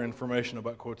of other information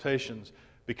about quotations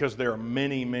because there are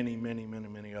many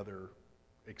other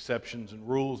exceptions and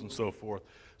rules and so forth.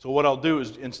 So what I'll do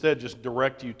is instead just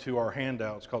direct you to our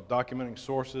handout. It's called Documenting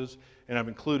Sources, and I've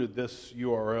included this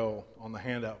URL on the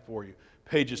handout for you.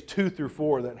 Pages 2 through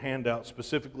 4 of that handout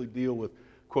specifically deal with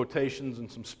quotations and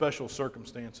some special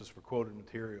circumstances for quoted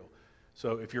material.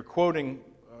 So if you're quoting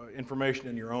information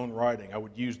in your own writing, I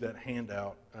would use that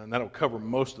handout, and that'll cover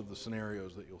most of the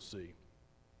scenarios that you'll see.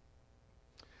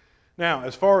 Now,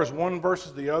 as far as one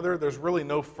versus the other, there's really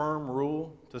no firm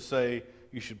rule to say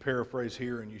you should paraphrase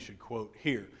here and you should quote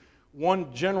here.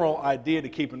 One general idea to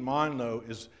keep in mind, though,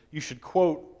 is you should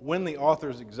quote when the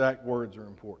author's exact words are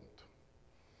important.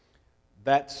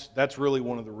 That's really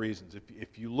one of the reasons.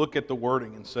 If you look at the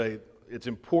wording and say, it's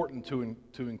important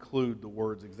to include the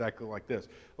words exactly like this.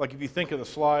 Like if you think of the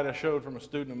slide I showed from a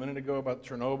student a minute ago about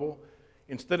Chernobyl,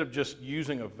 instead of just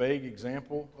using a vague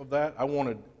example of that, I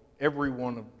wanted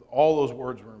all those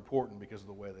words were important because of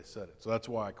the way they said it. So that's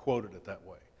why I quoted it that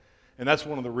way. And that's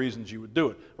one of the reasons you would do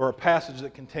it. Or a passage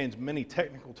that contains many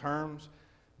technical terms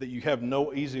that you have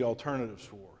no easy alternatives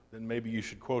for, then maybe you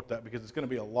should quote that because it's going to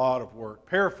be a lot of work.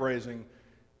 Paraphrasing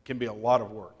can be a lot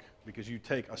of work because you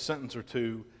take a sentence or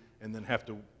two and then have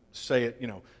to say it,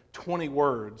 20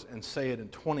 words and say it in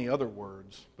 20 other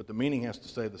words, but the meaning has to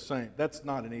stay the same. That's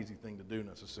not an easy thing to do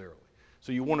necessarily.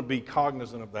 So you want to be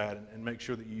cognizant of that and make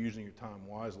sure that you're using your time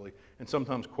wisely, and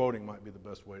sometimes quoting might be the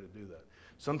best way to do that.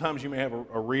 Sometimes you may have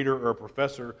a reader or a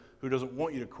professor who doesn't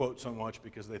want you to quote so much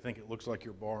because they think it looks like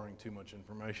you're borrowing too much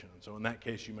information, and so in that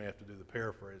case you may have to do the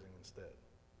paraphrasing instead.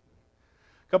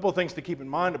 A couple of things to keep in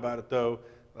mind about it, though.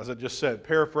 As I just said,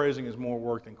 paraphrasing is more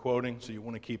work than quoting, so you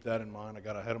want to keep that in mind. I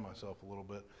got ahead of myself a little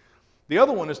bit. The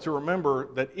other one is to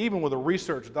remember that even with a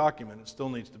research document, it still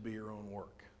needs to be your own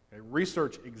work. Okay?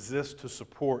 Research exists to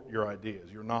support your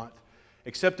ideas. You're not,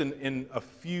 except in a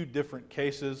few different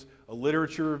cases, a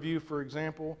literature review, for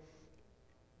example,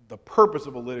 the purpose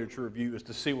of a literature review is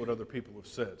to see what other people have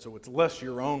said. So it's less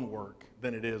your own work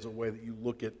than it is a way that you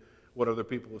look at what other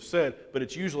people have said, but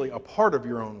it's usually a part of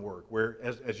your own work, where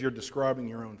as you're describing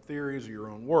your own theories or your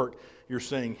own work, you're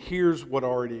saying, here's what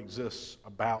already exists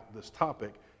about this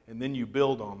topic, and then you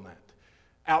build on that.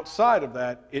 Outside of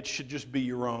that, it should just be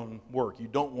your own work. You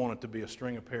don't want it to be a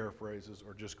string of paraphrases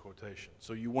or just quotations.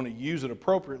 So you want to use it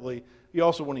appropriately. You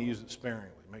also want to use it sparingly.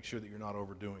 Make sure that you're not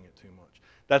overdoing it too much.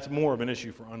 That's more of an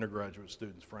issue for undergraduate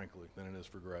students, frankly, than it is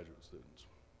for graduate students.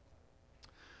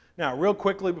 Now, real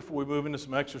quickly before we move into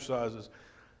some exercises,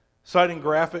 citing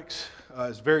graphics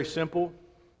is very simple.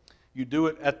 You do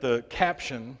it at the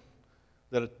caption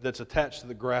that's attached to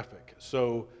the graphic.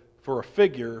 So for a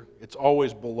figure, it's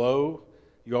always below.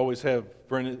 You always have,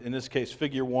 in this case,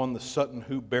 figure 1, the Sutton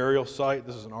Hoo burial site.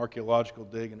 This is an archaeological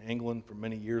dig in England from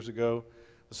many years ago.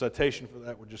 The citation for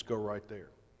that would just go right there.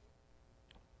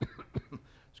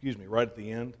 Excuse me, right at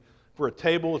the end. For a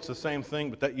table, it's the same thing,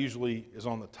 but that usually is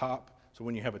on the top. So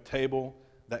when you have a table,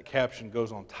 that caption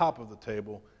goes on top of the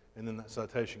table, and then that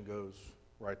citation goes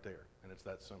right there, and it's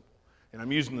that simple. And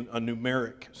I'm using a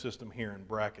numeric system here in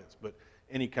brackets, but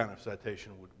any kind of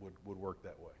citation would work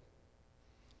that way.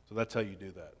 So that's how you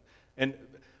do that. And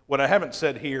what I haven't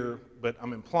said here, but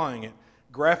I'm implying it,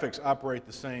 graphics operate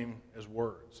the same as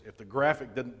words. If the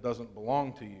graphic doesn't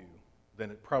belong to you, then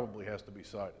it probably has to be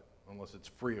cited, unless it's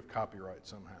free of copyright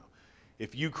somehow.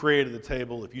 If you created the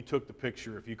table, if you took the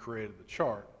picture, if you created the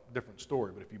chart, different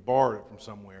story. But if you borrowed it from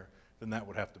somewhere, then that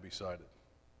would have to be cited.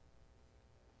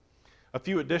 A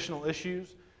few additional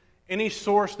issues. Any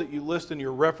source that you list in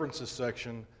your references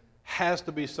section has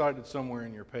to be cited somewhere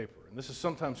in your paper. And this is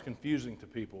sometimes confusing to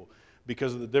people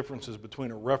because of the differences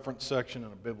between a reference section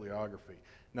and a bibliography.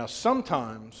 Now,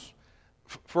 sometimes,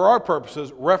 for our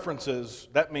purposes, references,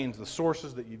 that means the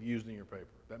sources that you've used in your paper.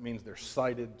 That means they're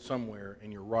cited somewhere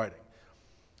in your writing.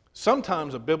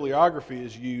 Sometimes a bibliography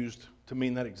is used to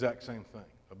mean that exact same thing.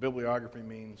 A bibliography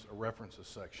means a references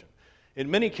section. In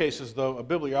many cases, though, a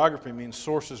bibliography means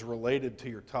sources related to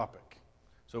your topic.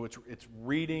 So it's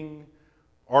reading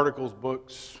articles,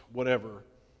 books, whatever,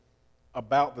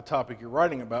 about the topic you're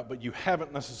writing about, but you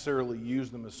haven't necessarily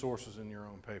used them as sources in your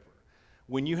own paper.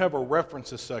 When you have a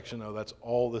references section, though, that's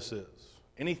all this is.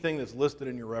 Anything that's listed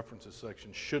in your references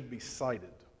section should be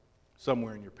cited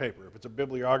somewhere in your paper. If it's a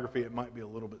bibliography, it might be a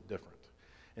little bit different.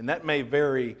 And that may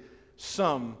vary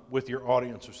some with your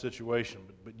audience or situation,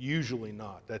 but usually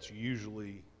not. That's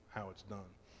usually how it's done.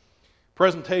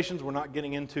 Presentations we're not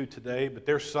getting into today, but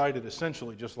they're cited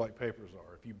essentially just like papers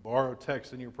are. If you borrow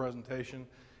text in your presentation,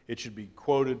 it should be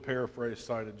quoted, paraphrased,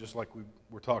 cited, just like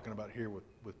we're talking about here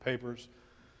with papers.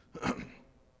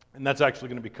 And that's actually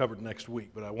going to be covered next week,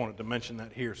 but I wanted to mention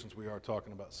that here since we are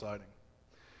talking about citing.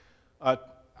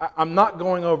 I'm not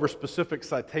going over specific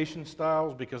citation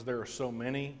styles because there are so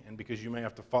many and because you may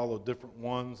have to follow different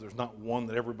ones. There's not one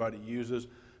that everybody uses.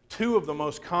 Two of the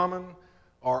most common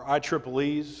are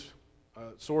IEEE's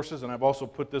sources, and I've also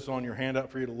put this on your handout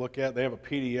for you to look at. They have a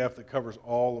PDF that covers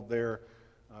all of their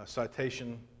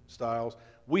citation styles.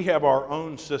 We have our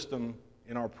own system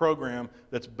in our program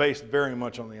that's based very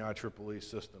much on the IEEE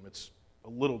system. It's a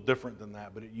little different than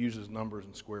that, but it uses numbers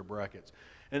and square brackets.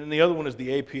 And then the other one is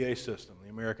the APA system, the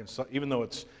American, even though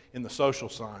it's in the social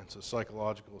sciences,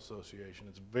 Psychological Association,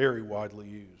 it's very widely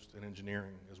used in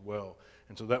engineering as well.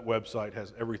 And so that website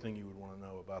has everything you would want to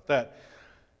know about that.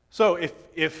 So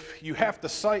if you have to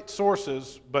cite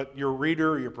sources, but your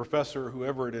reader, your professor,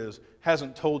 whoever it is,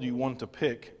 hasn't told you one to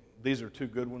pick, these are two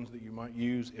good ones that you might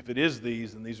use. If it is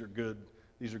these, then these are good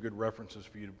references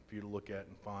for you to look at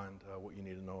and find what you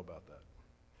need to know about that.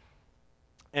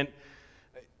 And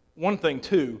one thing,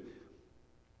 too,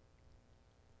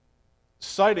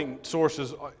 citing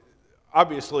sources,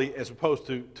 obviously, as opposed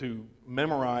to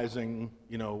memorizing,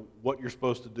 what you're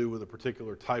supposed to do with a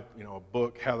particular type, a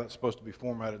book, how that's supposed to be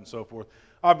formatted and so forth.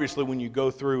 Obviously, when you go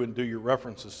through and do your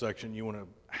references section, you want to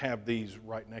have these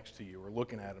right next to you or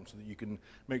looking at them so that you can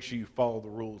make sure you follow the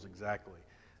rules exactly.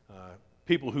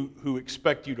 People who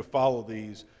expect you to follow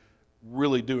these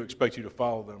really do expect you to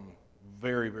follow them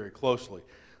very, very closely.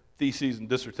 Theses and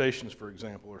dissertations, for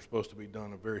example, are supposed to be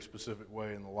done a very specific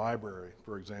way in the library.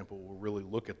 For example, we'll really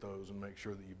look at those and make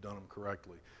sure that you've done them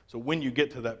correctly. So when you get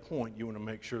to that point, you want to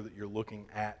make sure that you're looking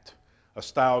at a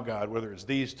style guide, whether it's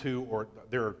these two or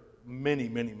there are many,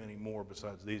 many, many more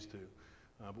besides these two.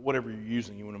 But whatever you're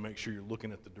using, you want to make sure you're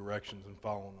looking at the directions and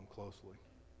following them closely.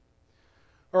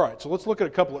 All right, so let's look at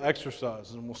a couple of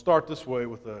exercises, and we'll start this way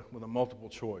with a multiple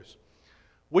choice.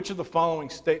 Which of the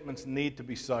following statements need to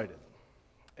be cited?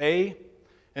 A,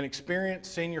 an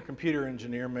experienced senior computer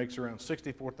engineer makes around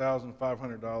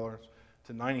 $64,500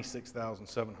 to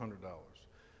 $96,700.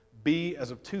 B,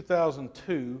 as of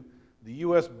 2002, the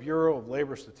U.S. Bureau of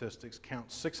Labor Statistics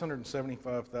counts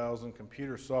 675,000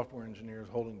 computer software engineers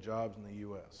holding jobs in the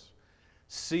U.S.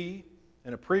 C,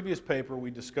 in a previous paper, we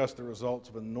discussed the results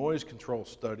of a noise control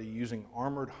study using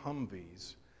armored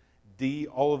Humvees. D,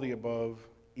 all of the above.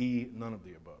 E, none of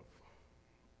the above.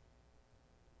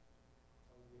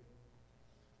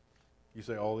 You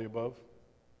say all of the above?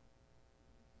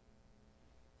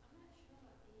 I'm not sure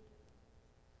about A.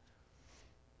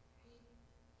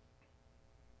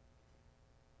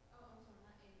 Oh, I'm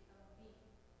sorry, not A.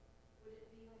 B. Would it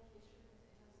be like history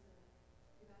because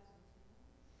it has the 2002?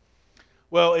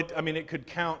 Well, it could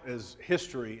count as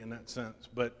history in that sense,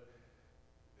 but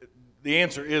the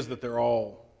answer is that they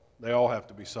all have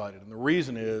to be cited. And the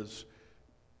reason is,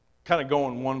 kind of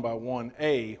going one by one,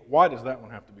 A, why does that one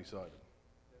have to be cited?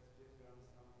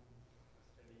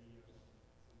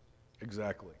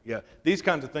 Exactly, yeah. These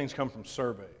kinds of things come from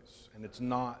surveys, and it's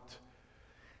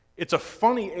a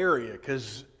funny area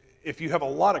because if you have a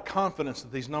lot of confidence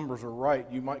that these numbers are right,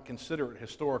 you might consider it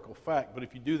historical fact, but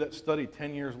if you do that study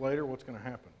 10 years later, what's going to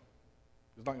happen?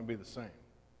 It's not going to be the same.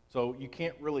 So you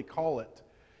can't really call it,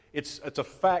 it's a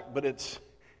fact, but it's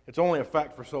It's only a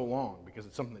fact for so long because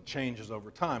it's something that changes over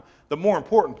time. The more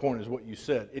important point is what you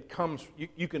said. It comes,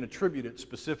 you can attribute it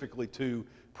specifically to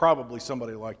probably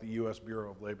somebody like the U.S.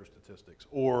 Bureau of Labor Statistics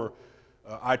or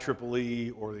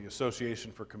IEEE or the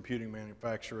Association for Computing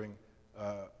Manufacturing,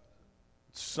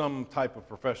 some type of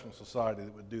professional society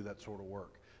that would do that sort of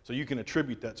work. So you can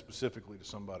attribute that specifically to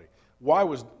somebody. Why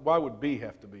would B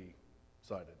have to be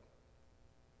cited?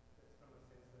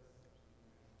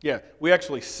 Yeah, we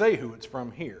actually say who it's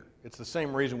from here. It's the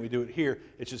same reason we do it here.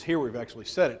 It's just here we've actually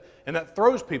said it. And that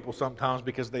throws people sometimes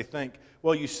because they think,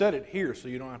 well, you said it here, so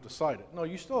you don't have to cite it. No,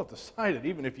 you still have to cite it,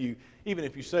 even if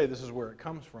you say this is where it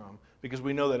comes from, because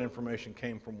we know that information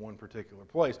came from one particular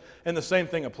place. And the same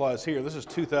thing applies here. This is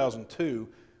 2002.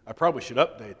 I probably should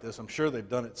update this. I'm sure they've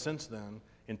done it since then.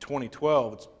 In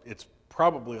 2012, it's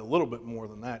probably a little bit more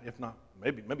than that, if not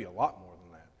maybe a lot more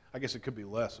than that. I guess it could be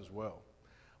less as well.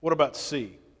 What about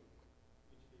C?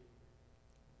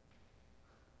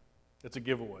 It's a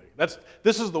giveaway.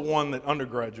 This is the one that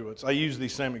undergraduates, I use the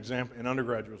same example, and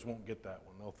undergraduates won't get that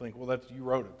one. They'll think, well, you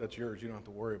wrote it, that's yours, you don't have to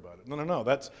worry about it. No,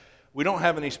 we don't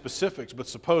have any specifics, but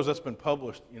suppose that's been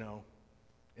published, in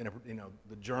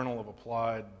the Journal of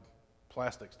Applied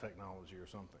Plastics Technology or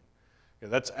something. Yeah,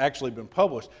 that's actually been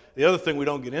published. The other thing we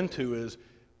don't get into is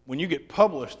when you get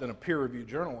published in a peer-reviewed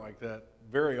journal like that,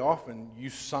 very often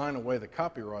you sign away the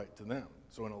copyright to them.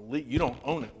 So you don't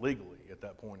own it legally at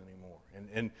that point anymore.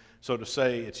 And so to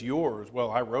say it's yours,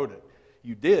 well, I wrote it.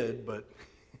 You did, but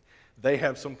they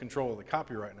have some control of the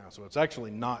copyright now. So it's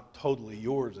actually not totally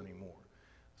yours anymore.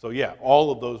 So yeah,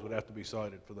 all of those would have to be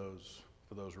cited for those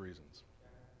reasons.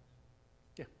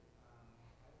 Yeah.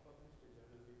 I published a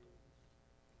journal paper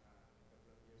a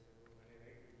couple of years ago. When I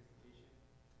write my dissertation,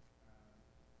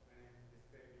 when I'm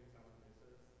describing some of the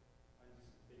results, I'm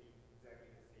just taking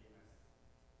exactly the same as.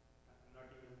 I'm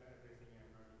not even paraphrasing,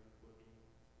 I'm not even quoting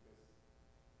because it's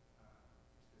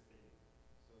the same.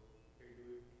 So if I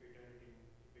do it,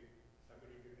 if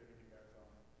somebody to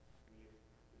turnitin.com, will it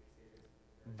say this?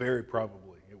 Very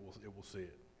probably, it will see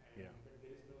it. And, Yeah. but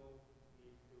there is no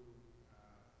need to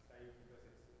cite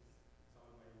because it's all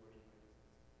my wording.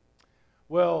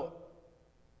 Well,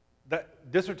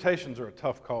 dissertations are a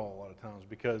tough call a lot of times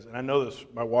because, and I know this,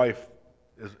 my wife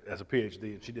has a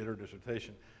PhD and she did her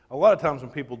dissertation. A lot of times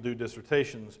when people do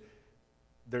dissertations,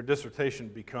 their dissertation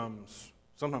becomes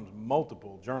sometimes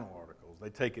multiple journal articles. They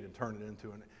take it and turn it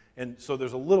into and so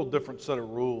there's a little different set of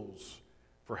rules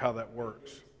for how that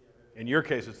works. In your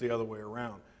case, it's the other way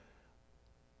around.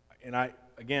 And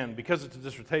again, because it's a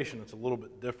dissertation, it's a little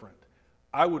bit different.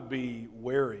 I would be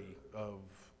wary of,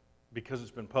 because it's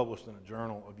been published in a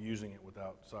journal, of using it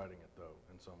without citing it, though,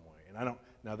 in some way. And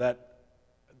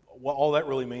all that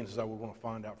really means is I would want to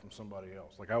find out from somebody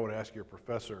else. Like I would ask your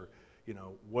professor,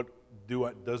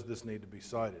 does this need to be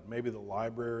cited? Maybe the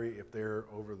library, if they're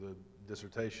over the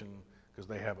dissertation, because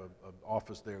they have an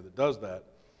office there that does that,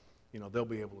 they'll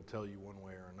be able to tell you one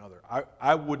way or another.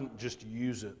 I wouldn't just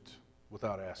use it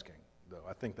without asking, though.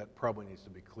 I think that probably needs to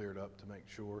be cleared up to make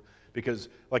sure, because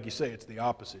like you say, it's the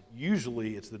opposite.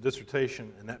 Usually it's the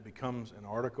dissertation and that becomes an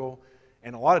article,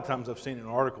 and a lot of times I've seen in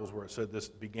articles where it said this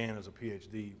began as a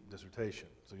PhD dissertation,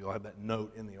 so you'll have that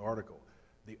note in the article.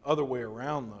 The other way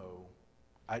around, though,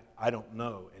 I don't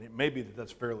know, and it may be that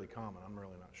that's fairly common. I'm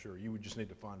really not sure. You would just need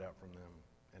to find out from them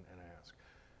and ask.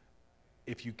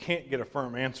 If you can't get a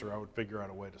firm answer, I would figure out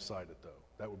a way to cite it, though.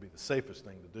 That would be the safest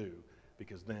thing to do,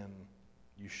 because then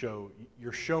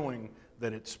you're showing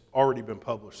that it's already been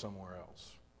published somewhere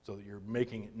else, so that you're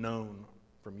making it known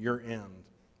from your end,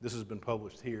 this has been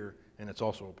published here, and it's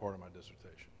also a part of my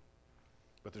dissertation.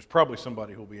 But there's probably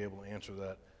somebody who will be able to answer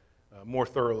that more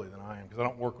thoroughly than I am, because I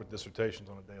don't work with dissertations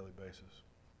on a daily basis.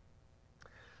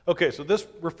 Okay, so this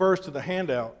refers to the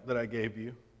handout that I gave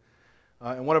you.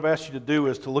 And what I've asked you to do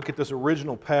is to look at this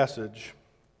original passage.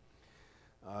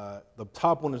 The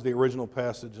top one is the original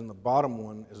passage, and the bottom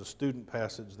one is a student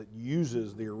passage that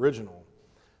uses the original.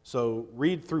 So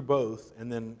read through both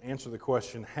and then answer the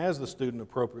question, has the student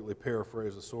appropriately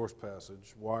paraphrased the source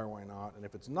passage? Why or why not? And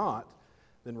if it's not,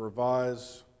 then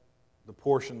revise the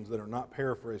portions that are not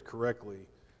paraphrased correctly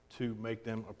to make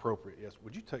them appropriate. Yes,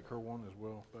 would you take her one as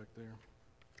well back there?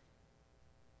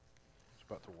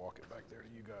 About to walk it back there to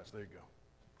you guys. There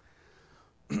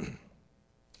you go.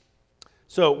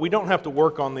 So we don't have to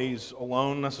work on these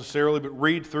alone necessarily, but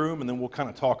read through them and then we'll kind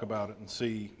of talk about it and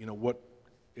see, what,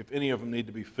 if any of them need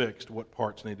to be fixed, what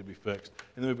parts need to be fixed.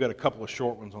 And then we've got a couple of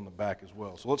short ones on the back as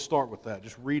well. So let's start with that.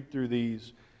 Just read through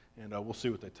these and we'll see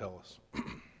what they tell us.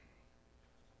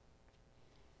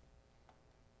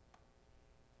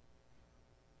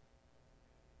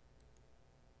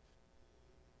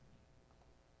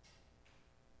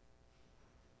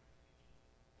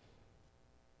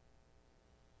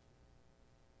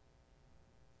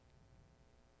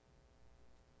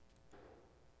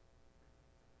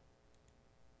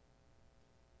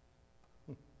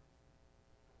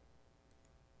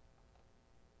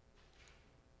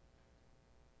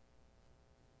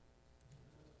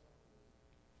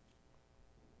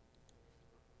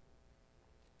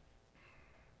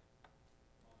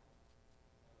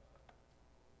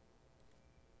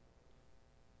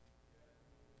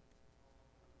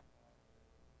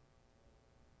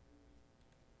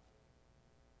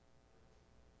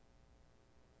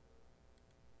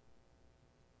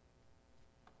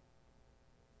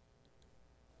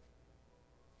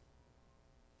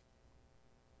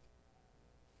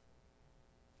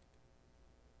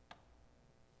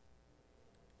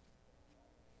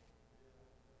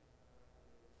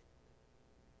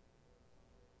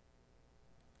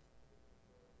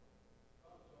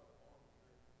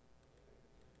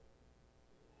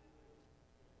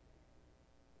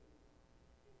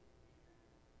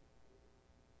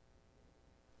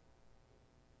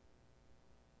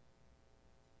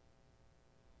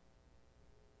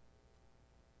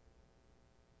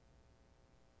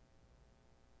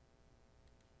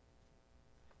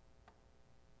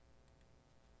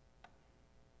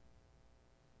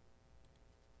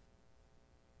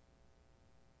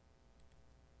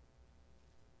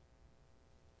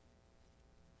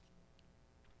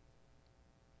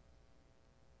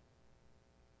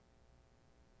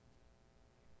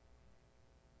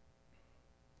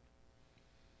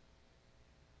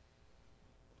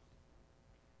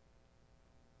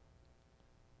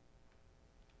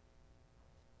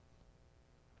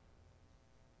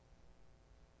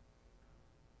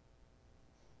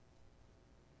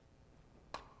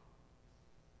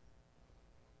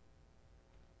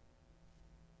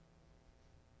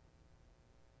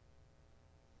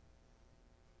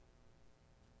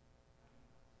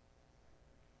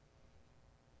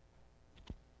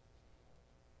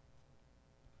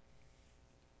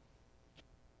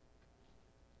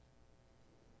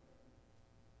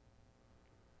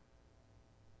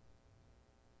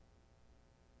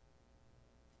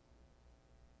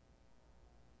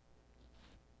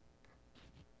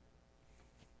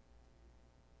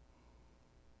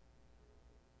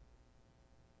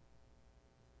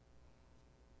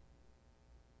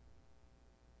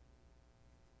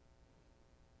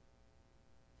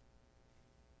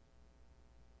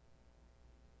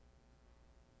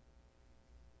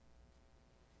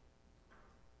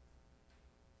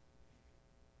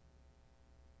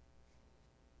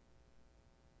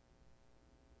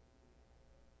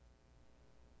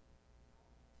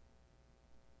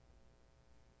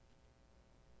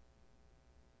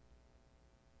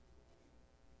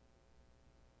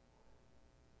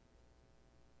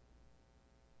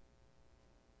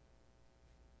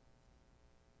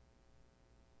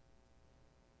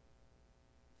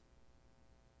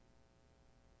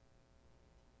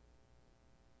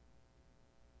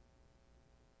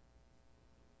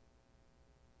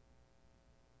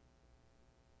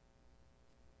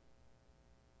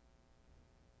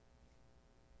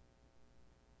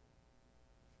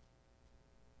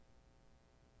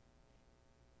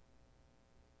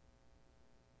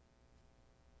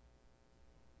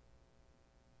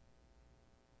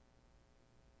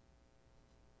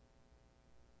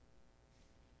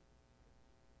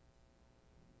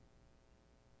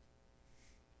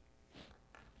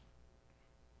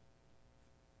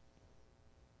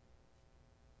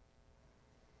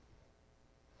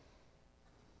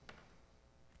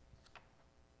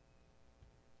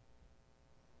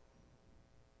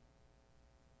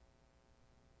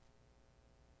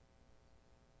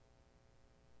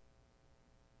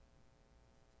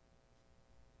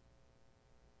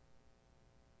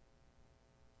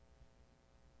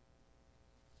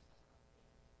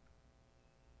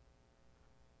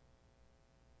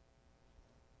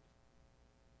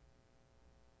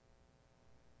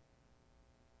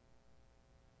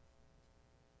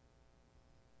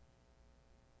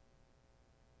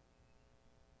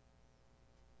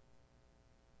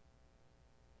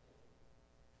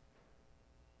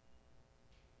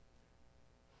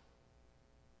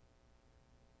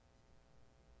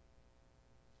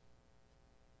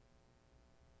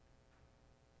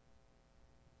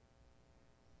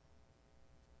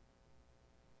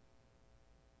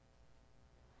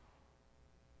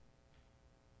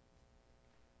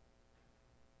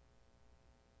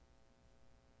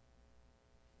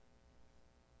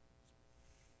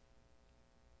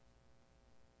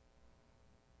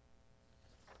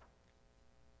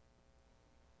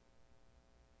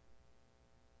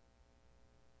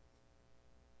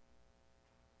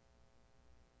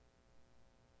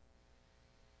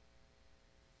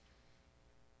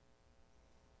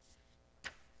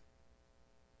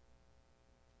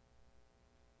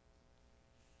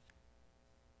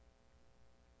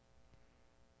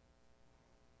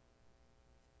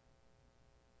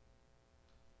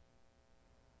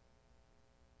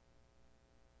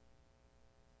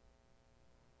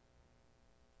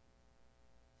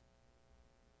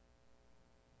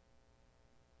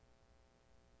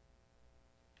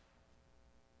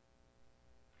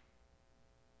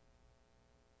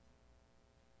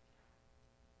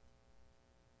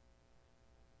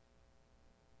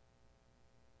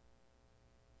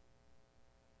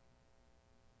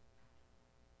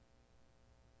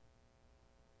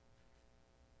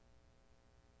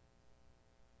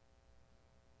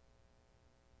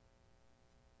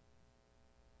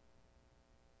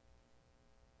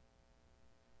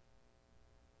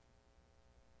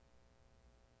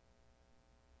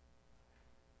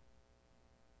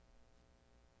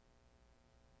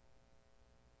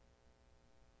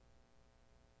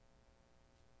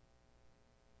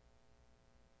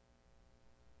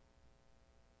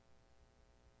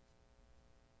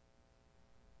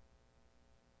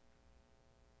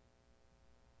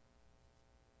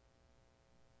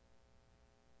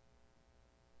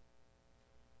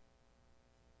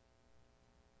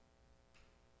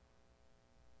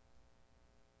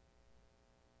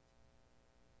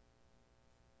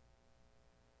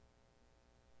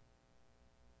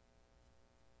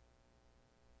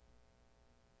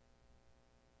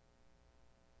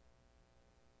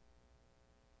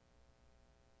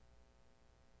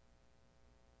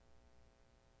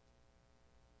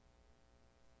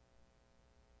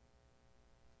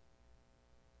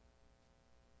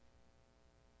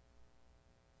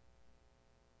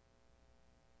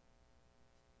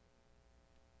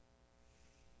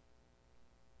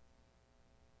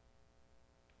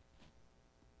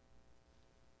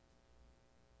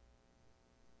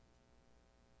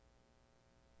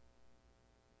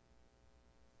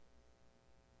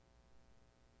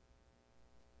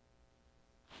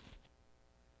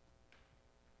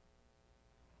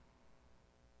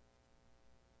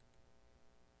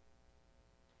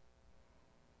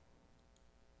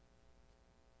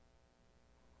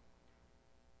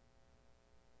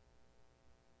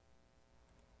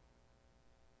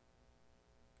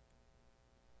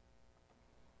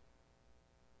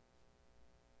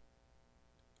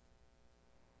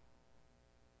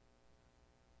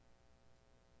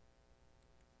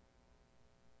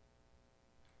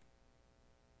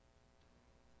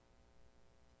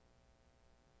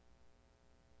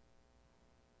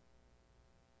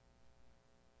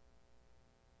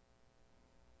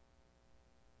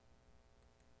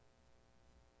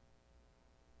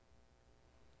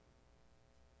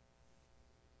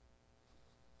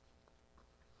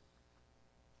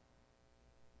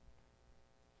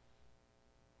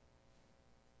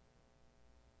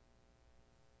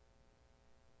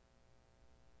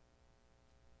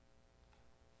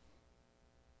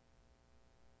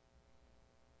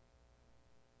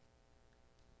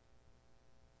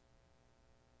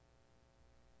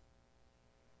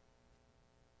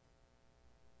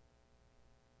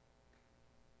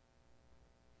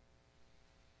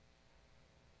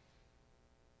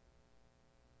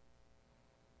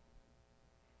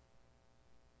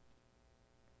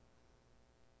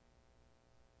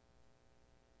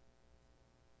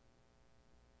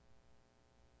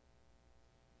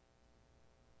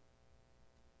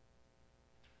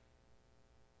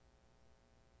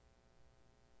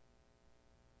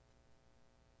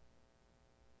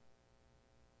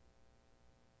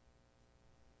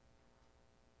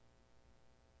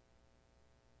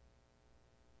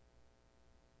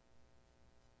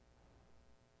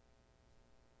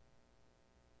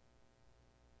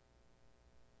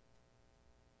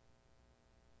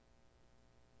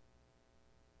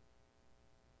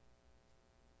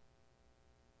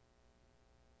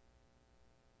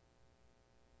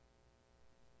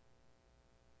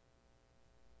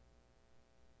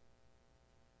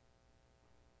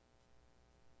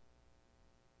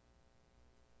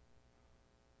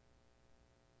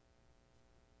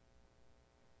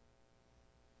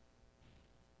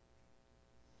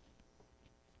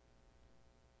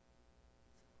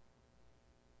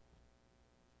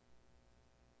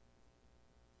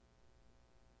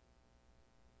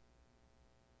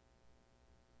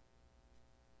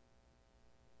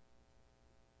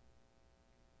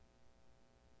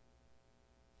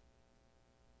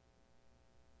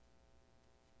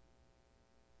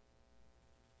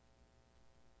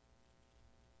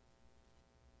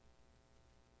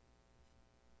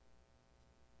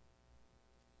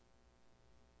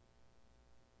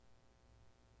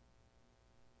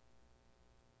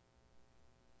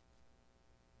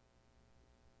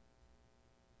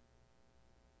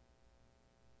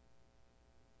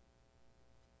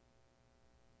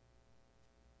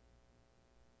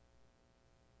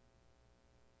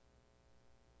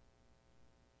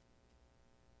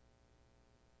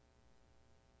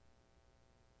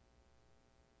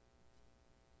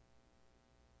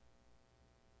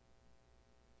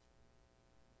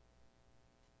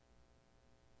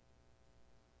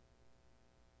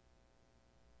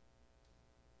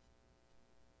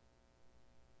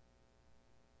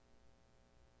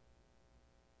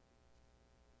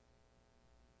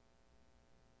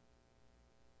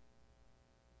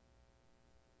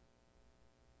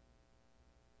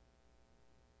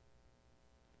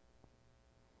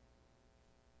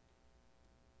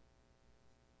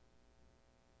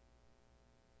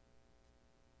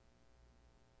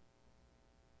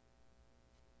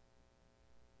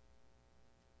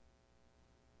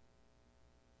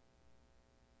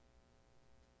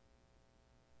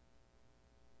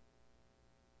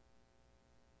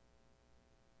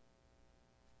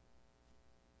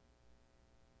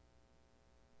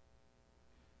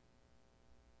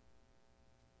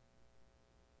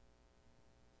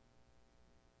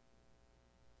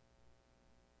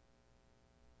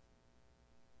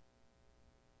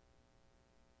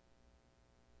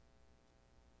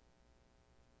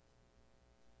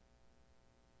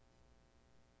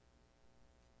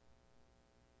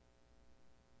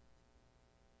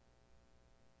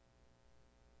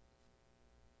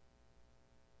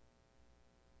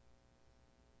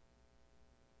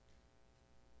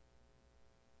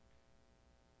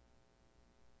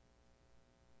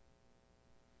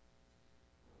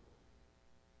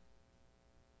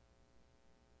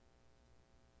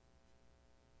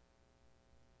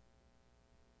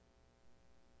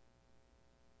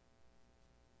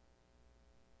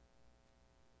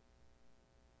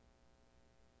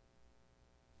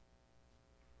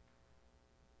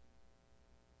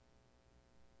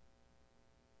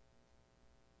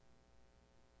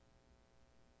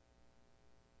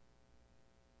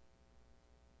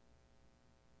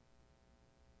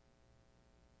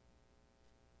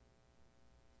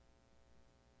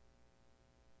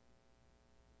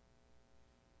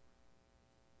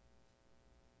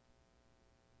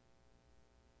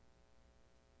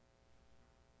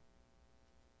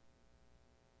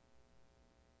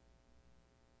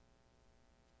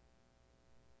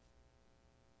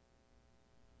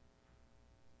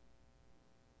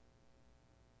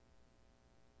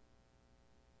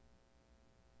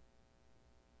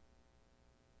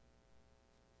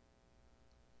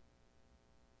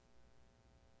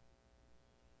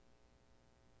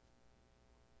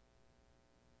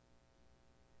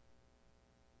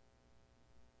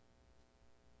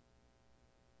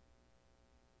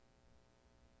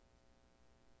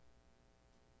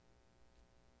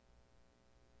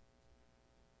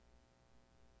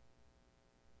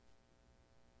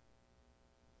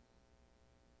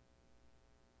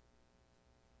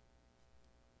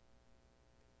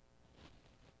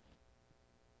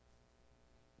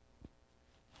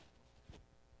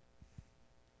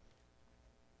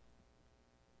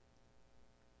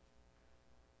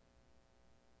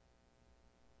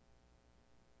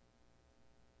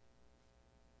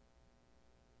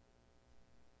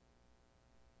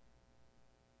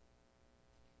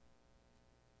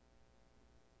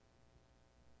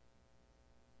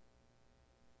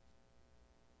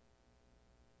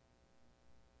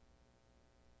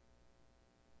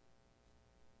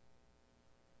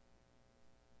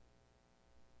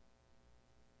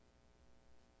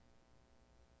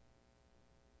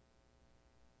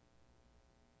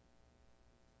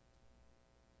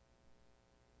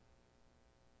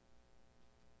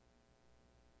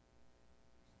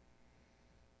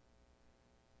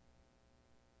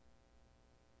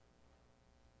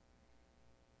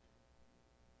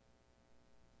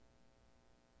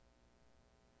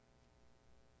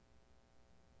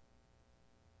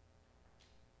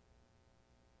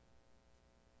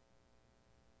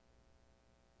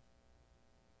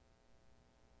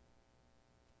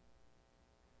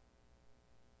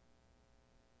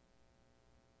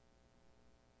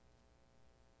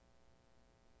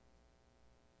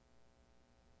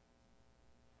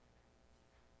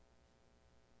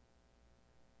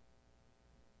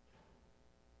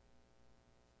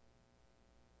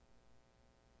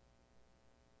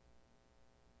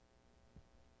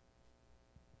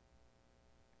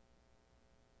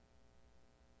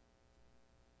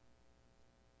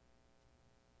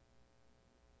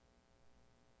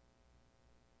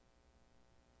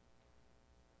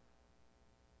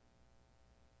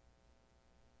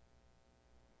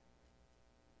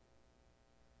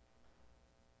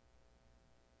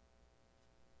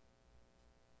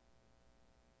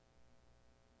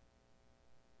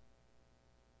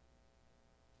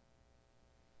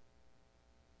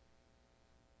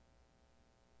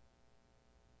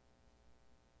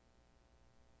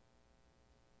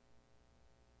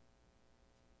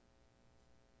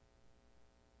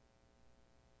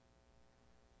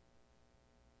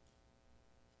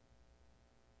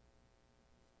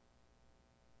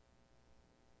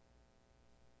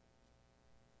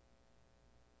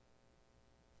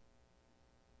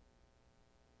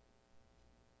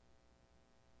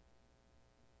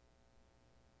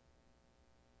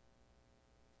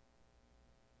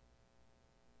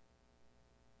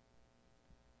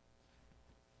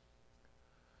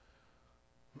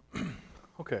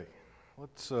 Okay,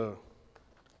 let's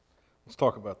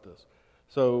talk about this.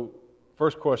 So,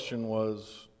 first question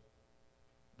was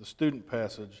the student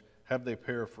passage. Have they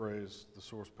paraphrased the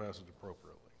source passage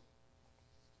appropriately?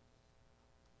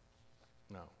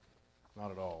 No, not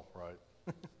at all, right?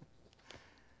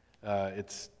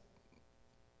 It's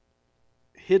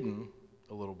hidden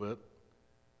a little bit.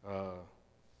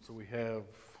 So we have,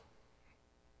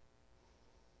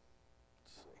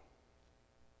 let's see,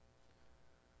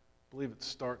 I believe it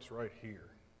starts right here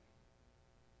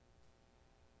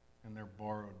in their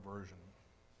borrowed version.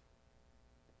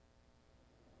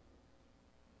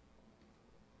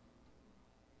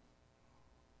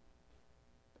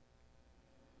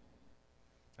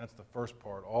 That's the first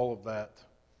part. All of that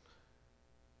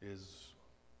is,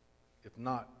 if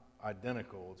not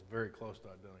identical, it's very close to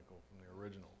identical from the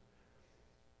original.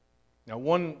 Now,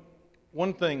 one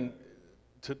thing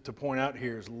to point out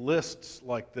here is lists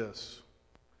like this,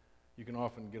 you can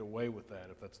often get away with that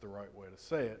if that's the right way to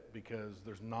say it, because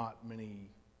there's not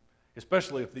many,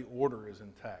 especially if the order is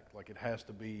intact, like it has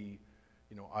to be,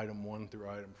 item 1 through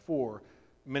item 4.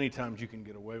 Many times you can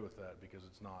get away with that because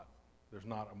there's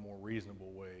not a more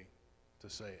reasonable way to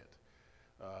say it.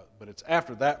 But it's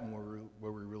after that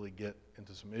where we really get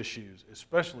into some issues,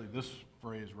 especially this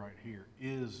phrase right here,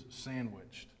 is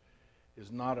sandwiched,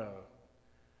 is not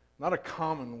a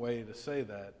common way to say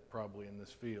that probably in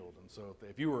this field. And so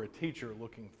if you were a teacher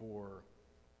looking for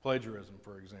plagiarism,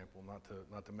 for example, not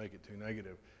to make it too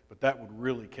negative, but that would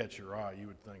really catch your eye. You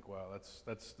would think, wow,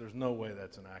 there's no way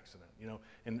that's an accident,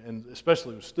 and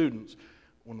especially with students,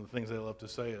 one of the things they love to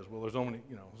say is, well, there's only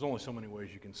so many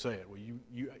ways you can say it. Well,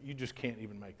 you just can't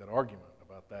even make that argument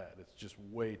about that. It's just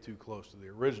way too close to the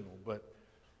original. But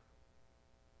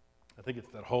I think it's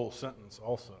that whole sentence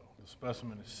also. The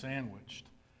specimen is sandwiched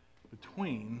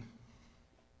between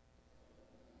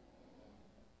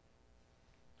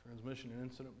transmission and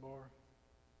incident bar.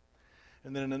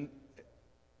 And then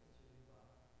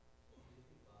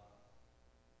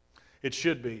it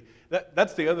should be.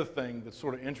 That's the other thing that's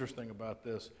sort of interesting about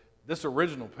this. This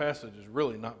original passage is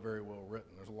really not very well written.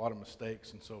 There's a lot of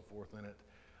mistakes and so forth in it.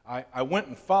 I went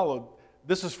and followed,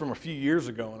 this is from a few years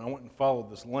ago, and I went and followed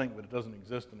this link, but it doesn't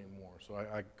exist anymore, so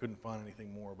I couldn't find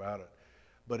anything more about it.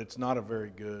 But it's not a very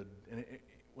good, and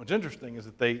what's interesting is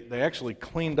that they actually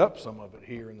cleaned up some of it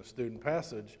here in the student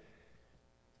passage,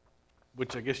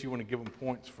 which I guess you want to give them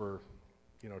points for,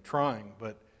 trying,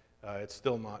 but it's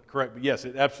still not correct. But yes,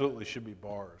 it absolutely should be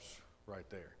bars right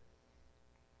there.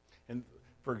 And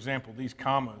for example, these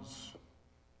commas,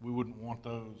 we wouldn't want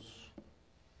those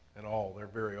at all. They're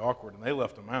very awkward, and they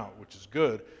left them out, which is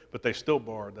good, but they still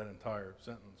barred that entire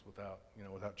sentence without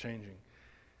changing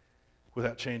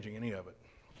any of it.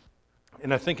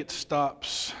 And I think it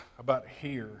stops about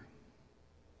here.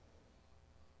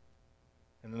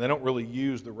 And then they don't really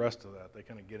use the rest of that. They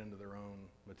kind of get into their own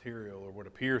material, or what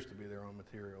appears to be their own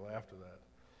material after that.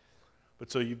 But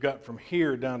so you've got from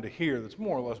here down to here that's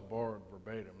more or less borrowed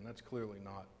verbatim, and that's clearly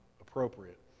not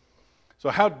appropriate. So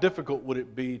how difficult would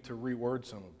it be to reword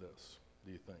some of this,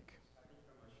 do you think? I think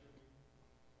from assuming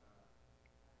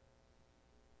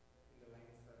in the line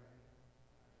 7,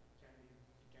 it can be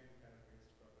paraphrased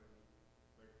properly,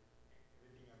 but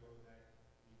everything above that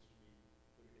needs to be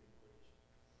put it in quotation.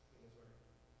 That's what I think.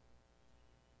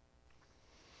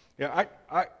 Yeah,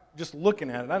 I just looking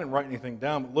at it, I didn't write anything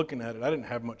down, but looking at it, I didn't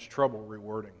have much trouble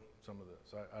rewording some of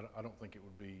this. I don't think it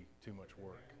would be too much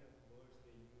work. The kind of words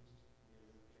they used, they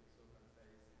look like so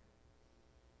concise, and I'm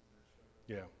not sure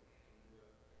if Yeah. they do a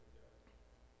good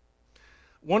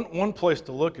job. One place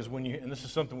to look is when you, and this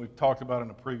is something we've talked about in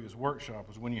a previous workshop,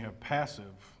 is when you have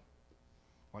passive,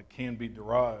 like can be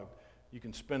derived, you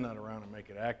can spin that around and make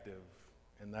it active,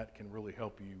 and that can really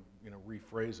help you,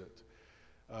 rephrase it.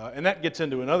 And that gets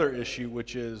into another issue,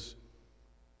 which is,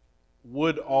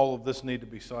 would all of this need to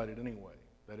be cited anyway?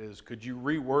 That is, could you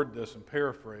reword this and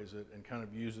paraphrase it and kind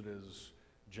of use it as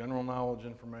general knowledge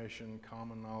information,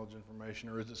 common knowledge information,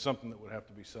 or is it something that would have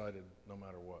to be cited no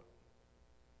matter what?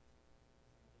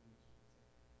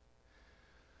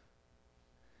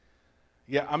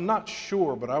 Yeah, I'm not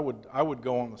sure, but I would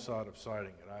go on the side of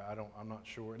citing it. I'm not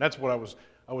sure, and that's what I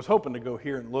was hoping to go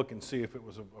here and look and see if it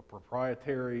was a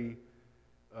proprietary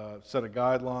set of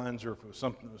guidelines or if it was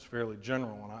something that was fairly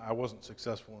general, and I wasn't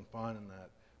successful in finding that.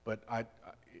 But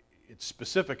it's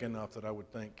specific enough that I would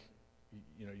think,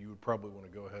 you would probably want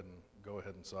to go ahead and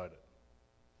cite it.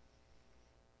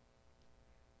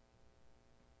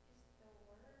 Is the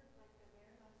word, like the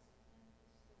very last sentence,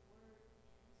 is the word in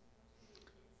supposed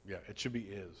to be is? Yeah, it should be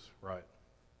is, right.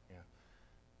 Yeah.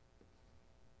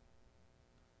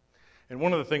 And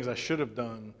one of the things I should have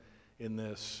done in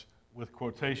this with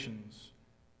quotations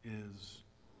is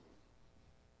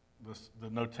the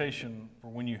notation for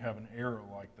when you have an error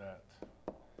like that.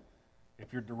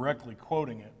 If you're directly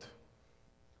quoting it,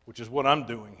 which is what I'm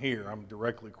doing here, I'm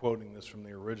directly quoting this from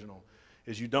the original,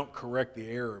 is you don't correct the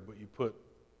error, but you put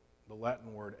the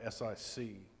Latin word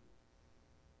SIC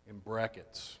in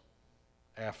brackets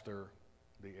after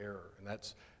the error. And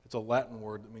it's a Latin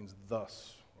word that means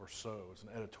thus or so. It's an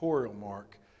editorial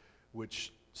mark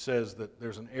which says that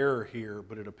there's an error here,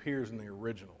 but it appears in the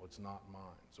original. It's not mine.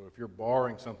 So if you're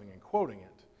borrowing something and quoting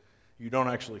it, you don't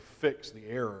actually fix the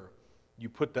error. You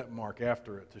put that mark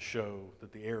after it to show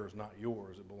that the error is not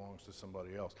yours, it belongs to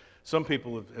somebody else. Some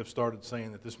people have started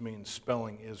saying that this means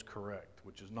spelling is correct,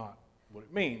 which is not what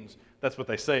it means. That's what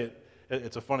they say.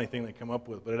 It's a funny thing they come up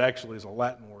with, but it actually is a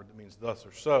Latin word that means thus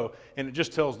or so, and it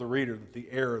just tells the reader that the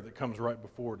error that comes right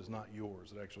before it is not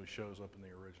yours. It actually shows up in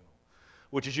the original.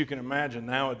 Which, as you can imagine,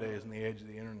 nowadays in the age of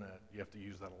the internet, you have to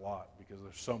use that a lot because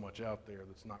there's so much out there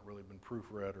that's not really been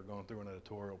proofread or gone through an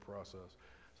editorial process.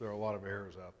 So there are a lot of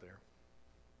errors out there.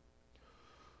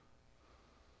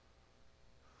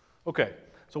 Okay,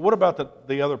 so what about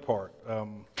the other part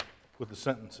with the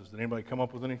sentences? Did anybody come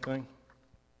up with anything?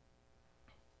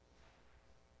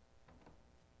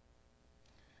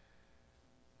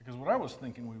 Because what I was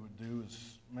thinking we would do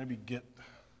is maybe get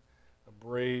a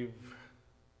brave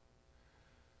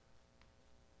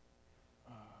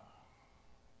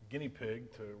guinea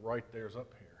pig to write theirs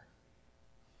up here.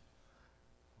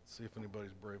 Let's see if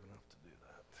anybody's brave enough to do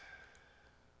that.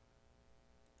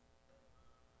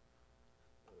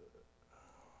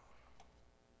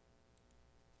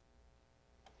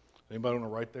 Anybody want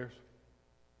to write theirs?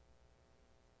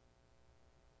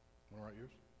 Want to write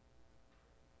yours?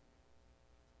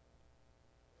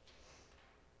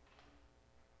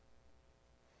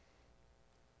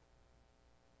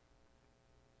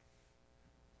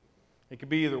 It could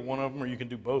be either one of them, or you can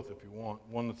do both if you want.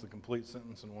 One that's a complete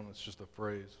sentence and one that's just a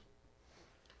phrase.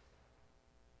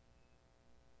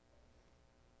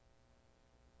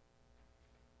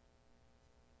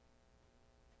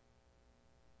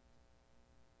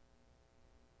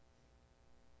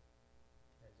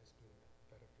 Yeah, just do it.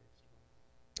 Paraphrased one.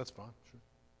 That's fine, sure.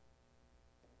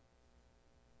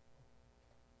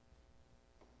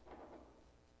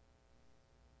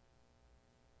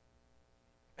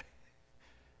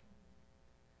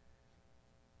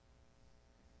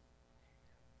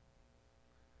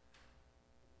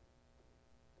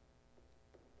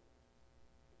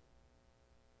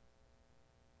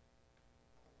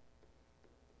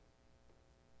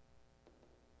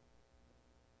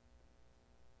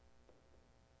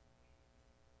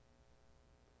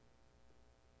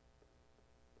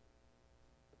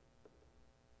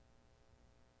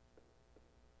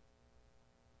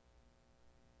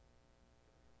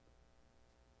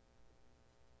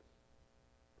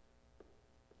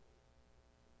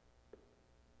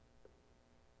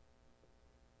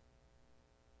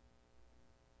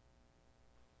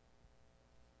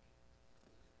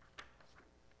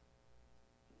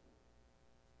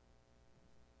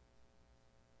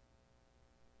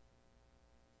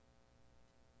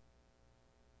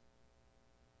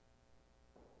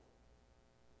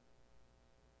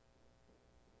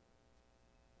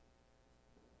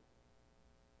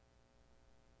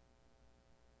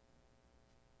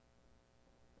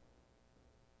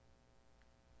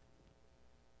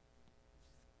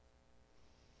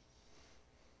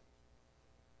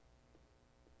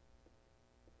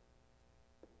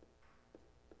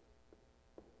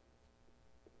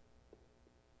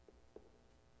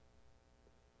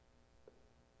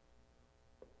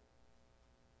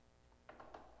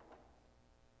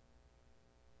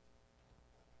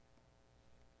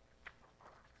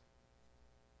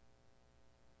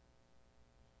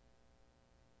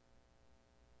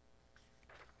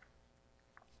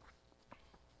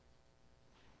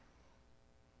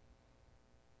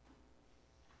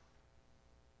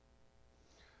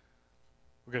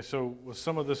 Okay, so was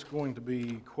some of this going to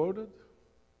be quoted?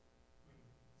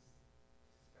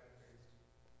 Paraphrased.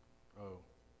 Oh.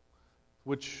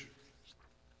 Which,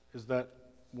 is that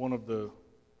one of the... The very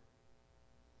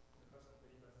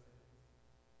first sentence.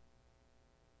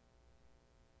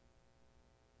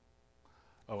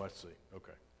 Oh, I see.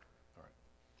 Okay. All right.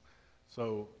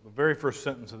 So the very first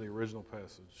sentence of the original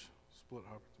passage, split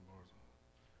Hopkins and Mars.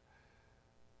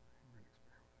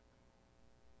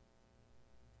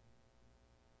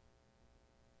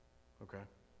 Okay.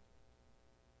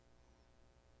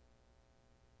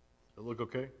 Does it look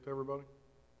okay to everybody?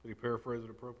 Did he paraphrase it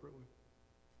appropriately?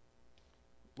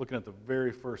 Looking at the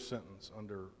very first sentence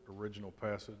under original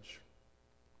passage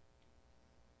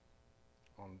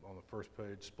on the first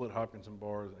page. Split Hopkinson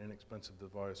bar is an inexpensive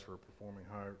device for performing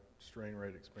high strain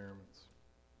rate experiments.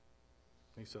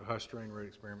 He said high strain rate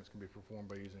experiments can be performed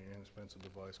by using an inexpensive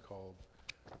device called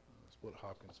Split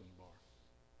Hopkinson bar.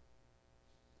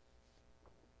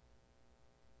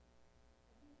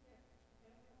 I think they're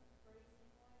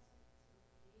phrasing-wise,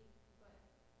 it's okay, but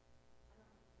I don't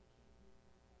think it can be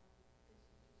more than because you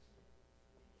just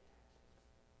said you make it active.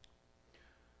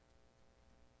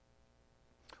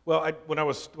 Well,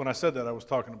 when I said that, I was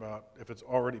talking about if it's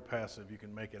already passive, you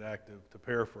can make it active. To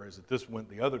paraphrase it, this went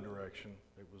the other direction.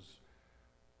 It was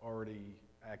already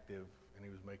active, and he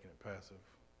was making it passive.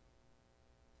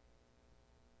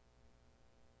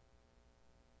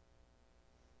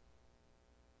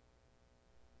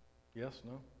 Yes,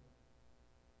 no?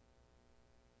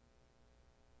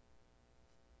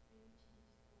 Maybe change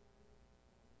the word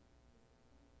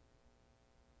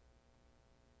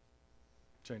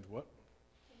Change what?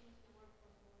 change the word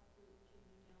perform to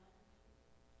be done.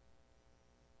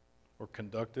 Or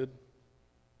conducted?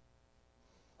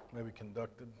 Maybe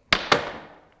conducted.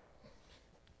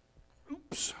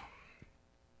 Oops.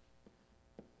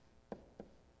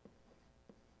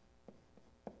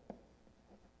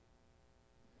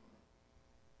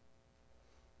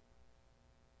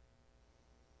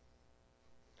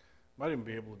 Might even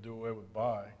be able to do away with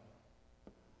by.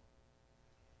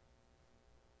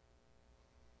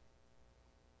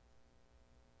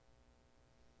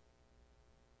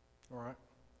 All right.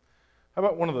 How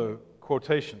about one of the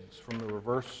quotations from the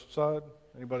reverse side?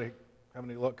 Anybody have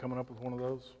any luck coming up with one of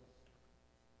those?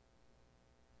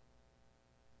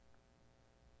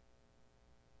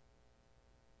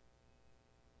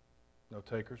 No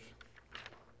takers?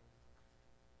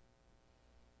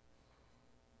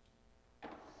 You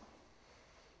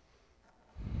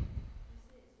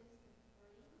said it's just a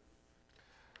phrase?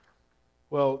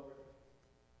 Well,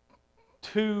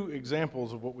 two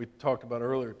examples of what we talked about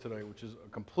earlier today, which is a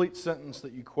complete sentence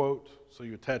that you quote, so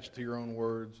you attach it to your own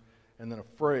words, and then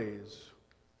a phrase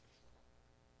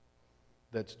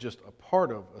that's just a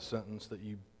part of a sentence that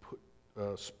you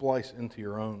splice into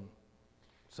your own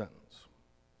sentence.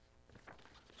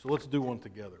 So let's do one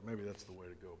together. Maybe that's the way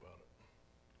to go about it.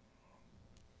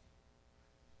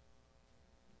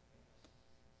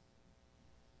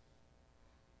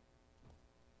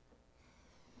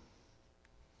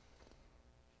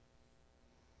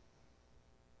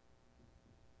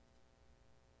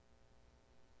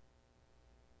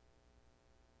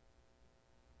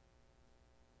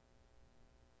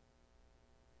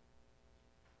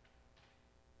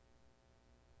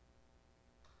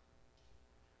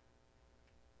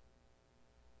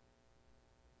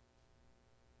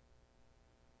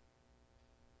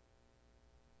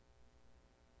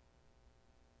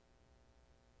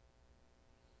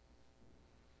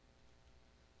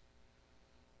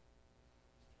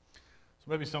 So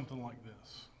maybe something like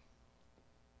this.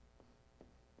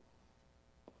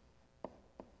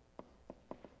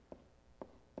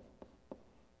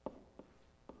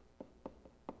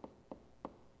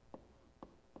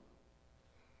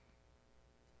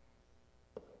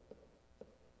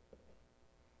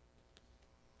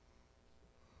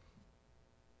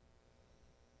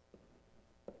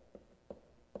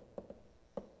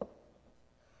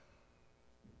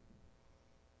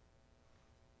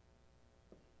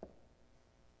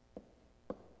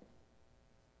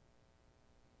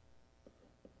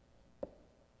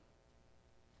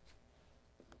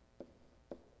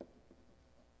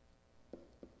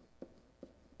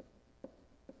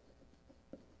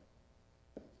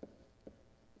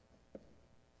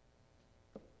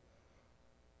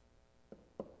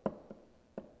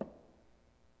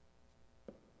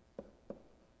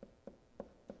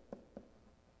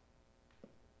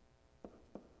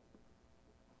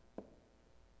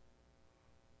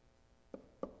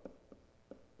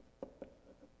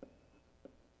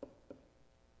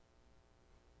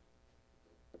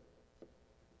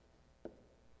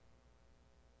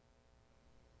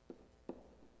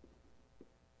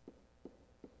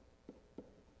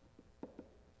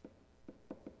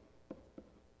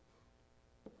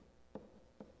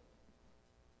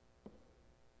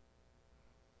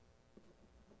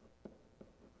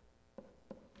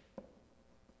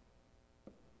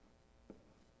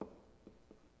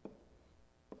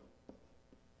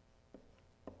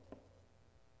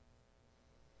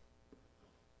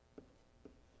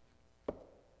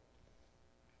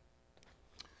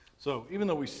 So even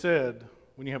though we said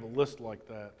when you have a list like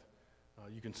that,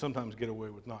 you can sometimes get away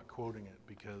with not quoting it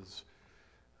because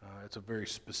it's a very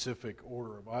specific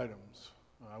order of items.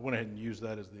 I went ahead and used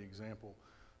that as the example.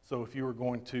 So if you were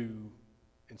going to,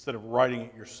 instead of writing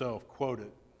it yourself, quote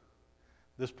it,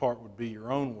 This part would be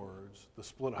your own words. The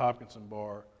split Hopkinson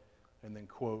bar, and then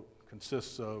quote,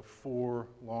 consists of 4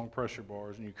 long pressure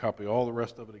bars, and you copy all the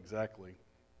rest of it exactly.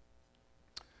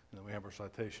 And then we have our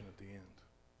citation at the end.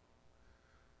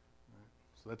 Right.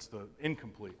 So that's the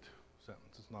incomplete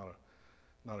sentence. It's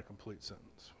not a complete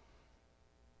sentence.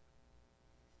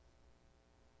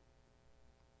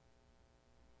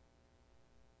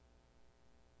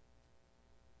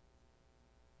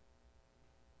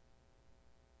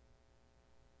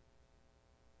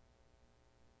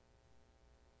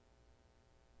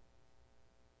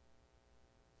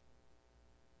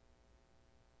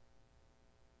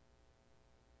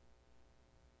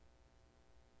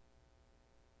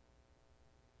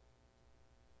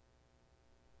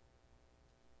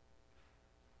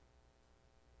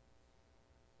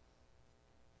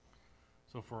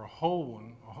 So for a whole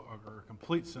one, or a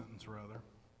complete sentence rather,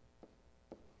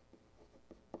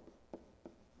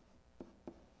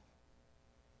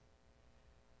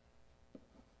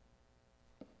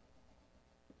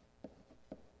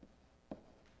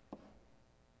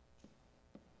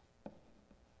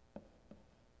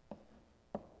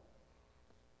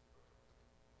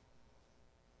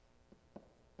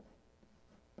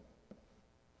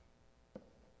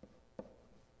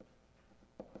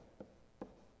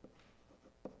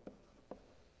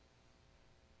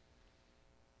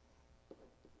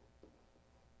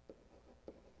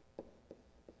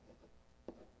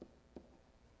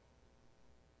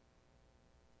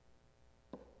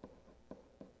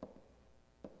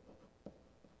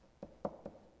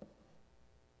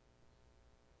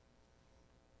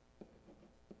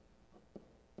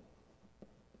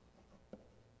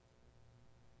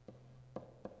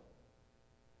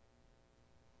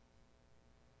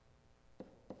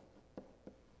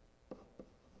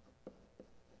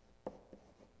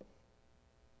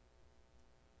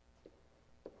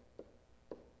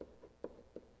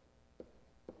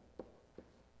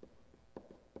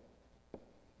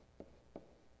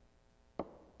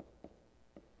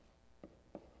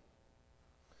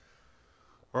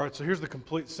 all right, so here's the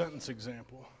complete sentence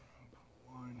example.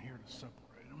 Put a line here to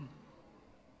separate them.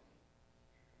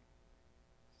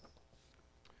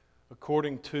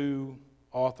 According to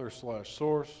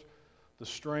author/source, the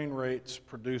strain rates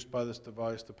produced by this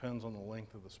device depends on the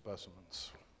length of the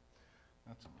specimens.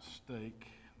 That's a mistake.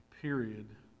 The period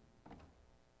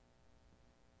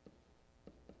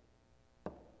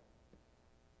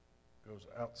goes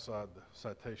outside the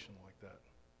citation like that.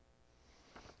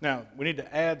 Now, we need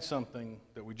to add something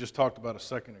that we just talked about a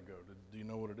second ago. Do you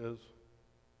know what it is?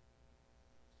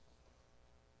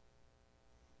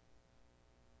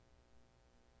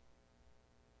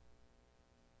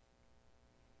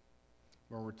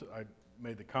 Remember, I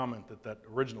made the comment that that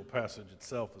original passage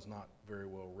itself is not very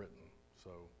well written,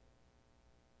 so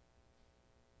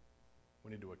we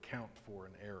need to account for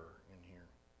an error in here.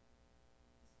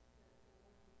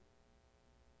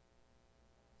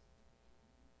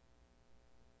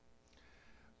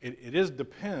 It is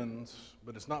depends,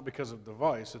 but it's not because of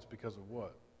device, it's because of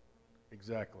what?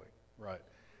 Exactly, right.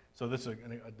 So this is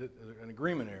an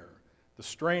agreement error. The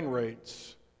strain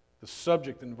rates, the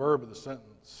subject and verb of the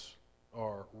sentence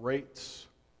are rates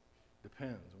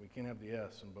depends, and we can't have the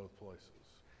S in both places.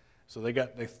 So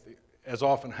as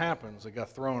often happens, they got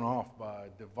thrown off by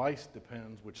device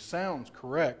depends, which sounds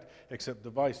correct, except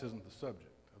device isn't the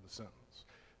subject of the sentence.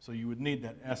 So you would need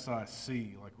that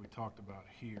SIC like we talked about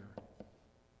here.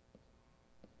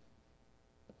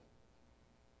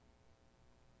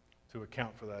 To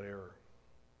account for that error.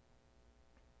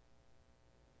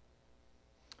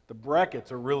 The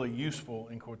brackets are really useful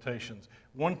in quotations.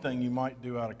 One thing you might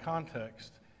do out of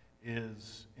context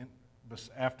is,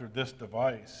 after this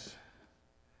device,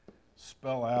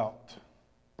 spell out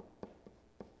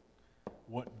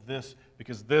what this,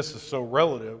 because this is so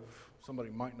relative, somebody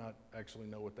might not actually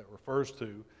know what that refers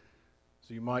to.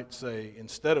 So you might say,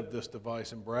 instead of this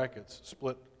device in brackets,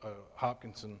 split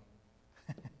Hopkinson.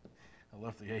 I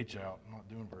left the H out, I'm not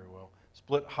doing very well.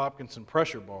 Split Hopkinson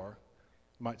pressure bar.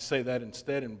 You might say that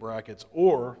instead in brackets,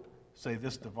 or say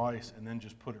this device and then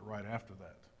just put it right after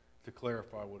that to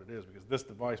clarify what it is, because this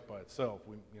device by itself,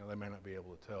 they may not be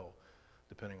able to tell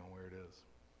depending on where it is.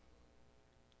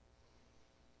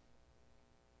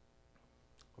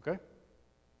 Okay?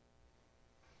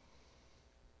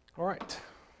 All right.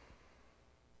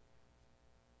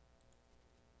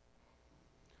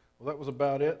 Well, that was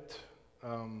about it.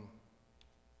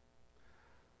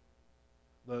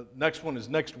 The next one is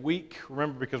next week.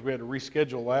 Remember, because we had to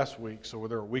reschedule last week, so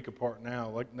they're a week apart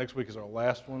now. Next week is our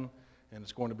last one, and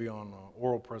it's going to be on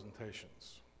oral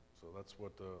presentations. So that's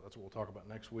what we'll talk about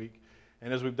next week.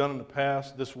 And as we've done in the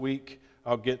past, this week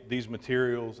I'll get these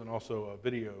materials and also a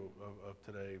video of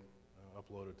today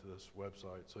uploaded to this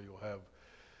website, so you'll have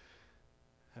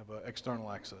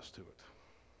external access to it.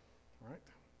 All right.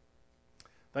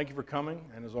 Thank you for coming,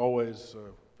 and as always,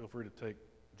 feel free to take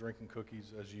drinking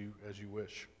cookies as you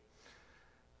wish.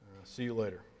 See you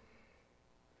later.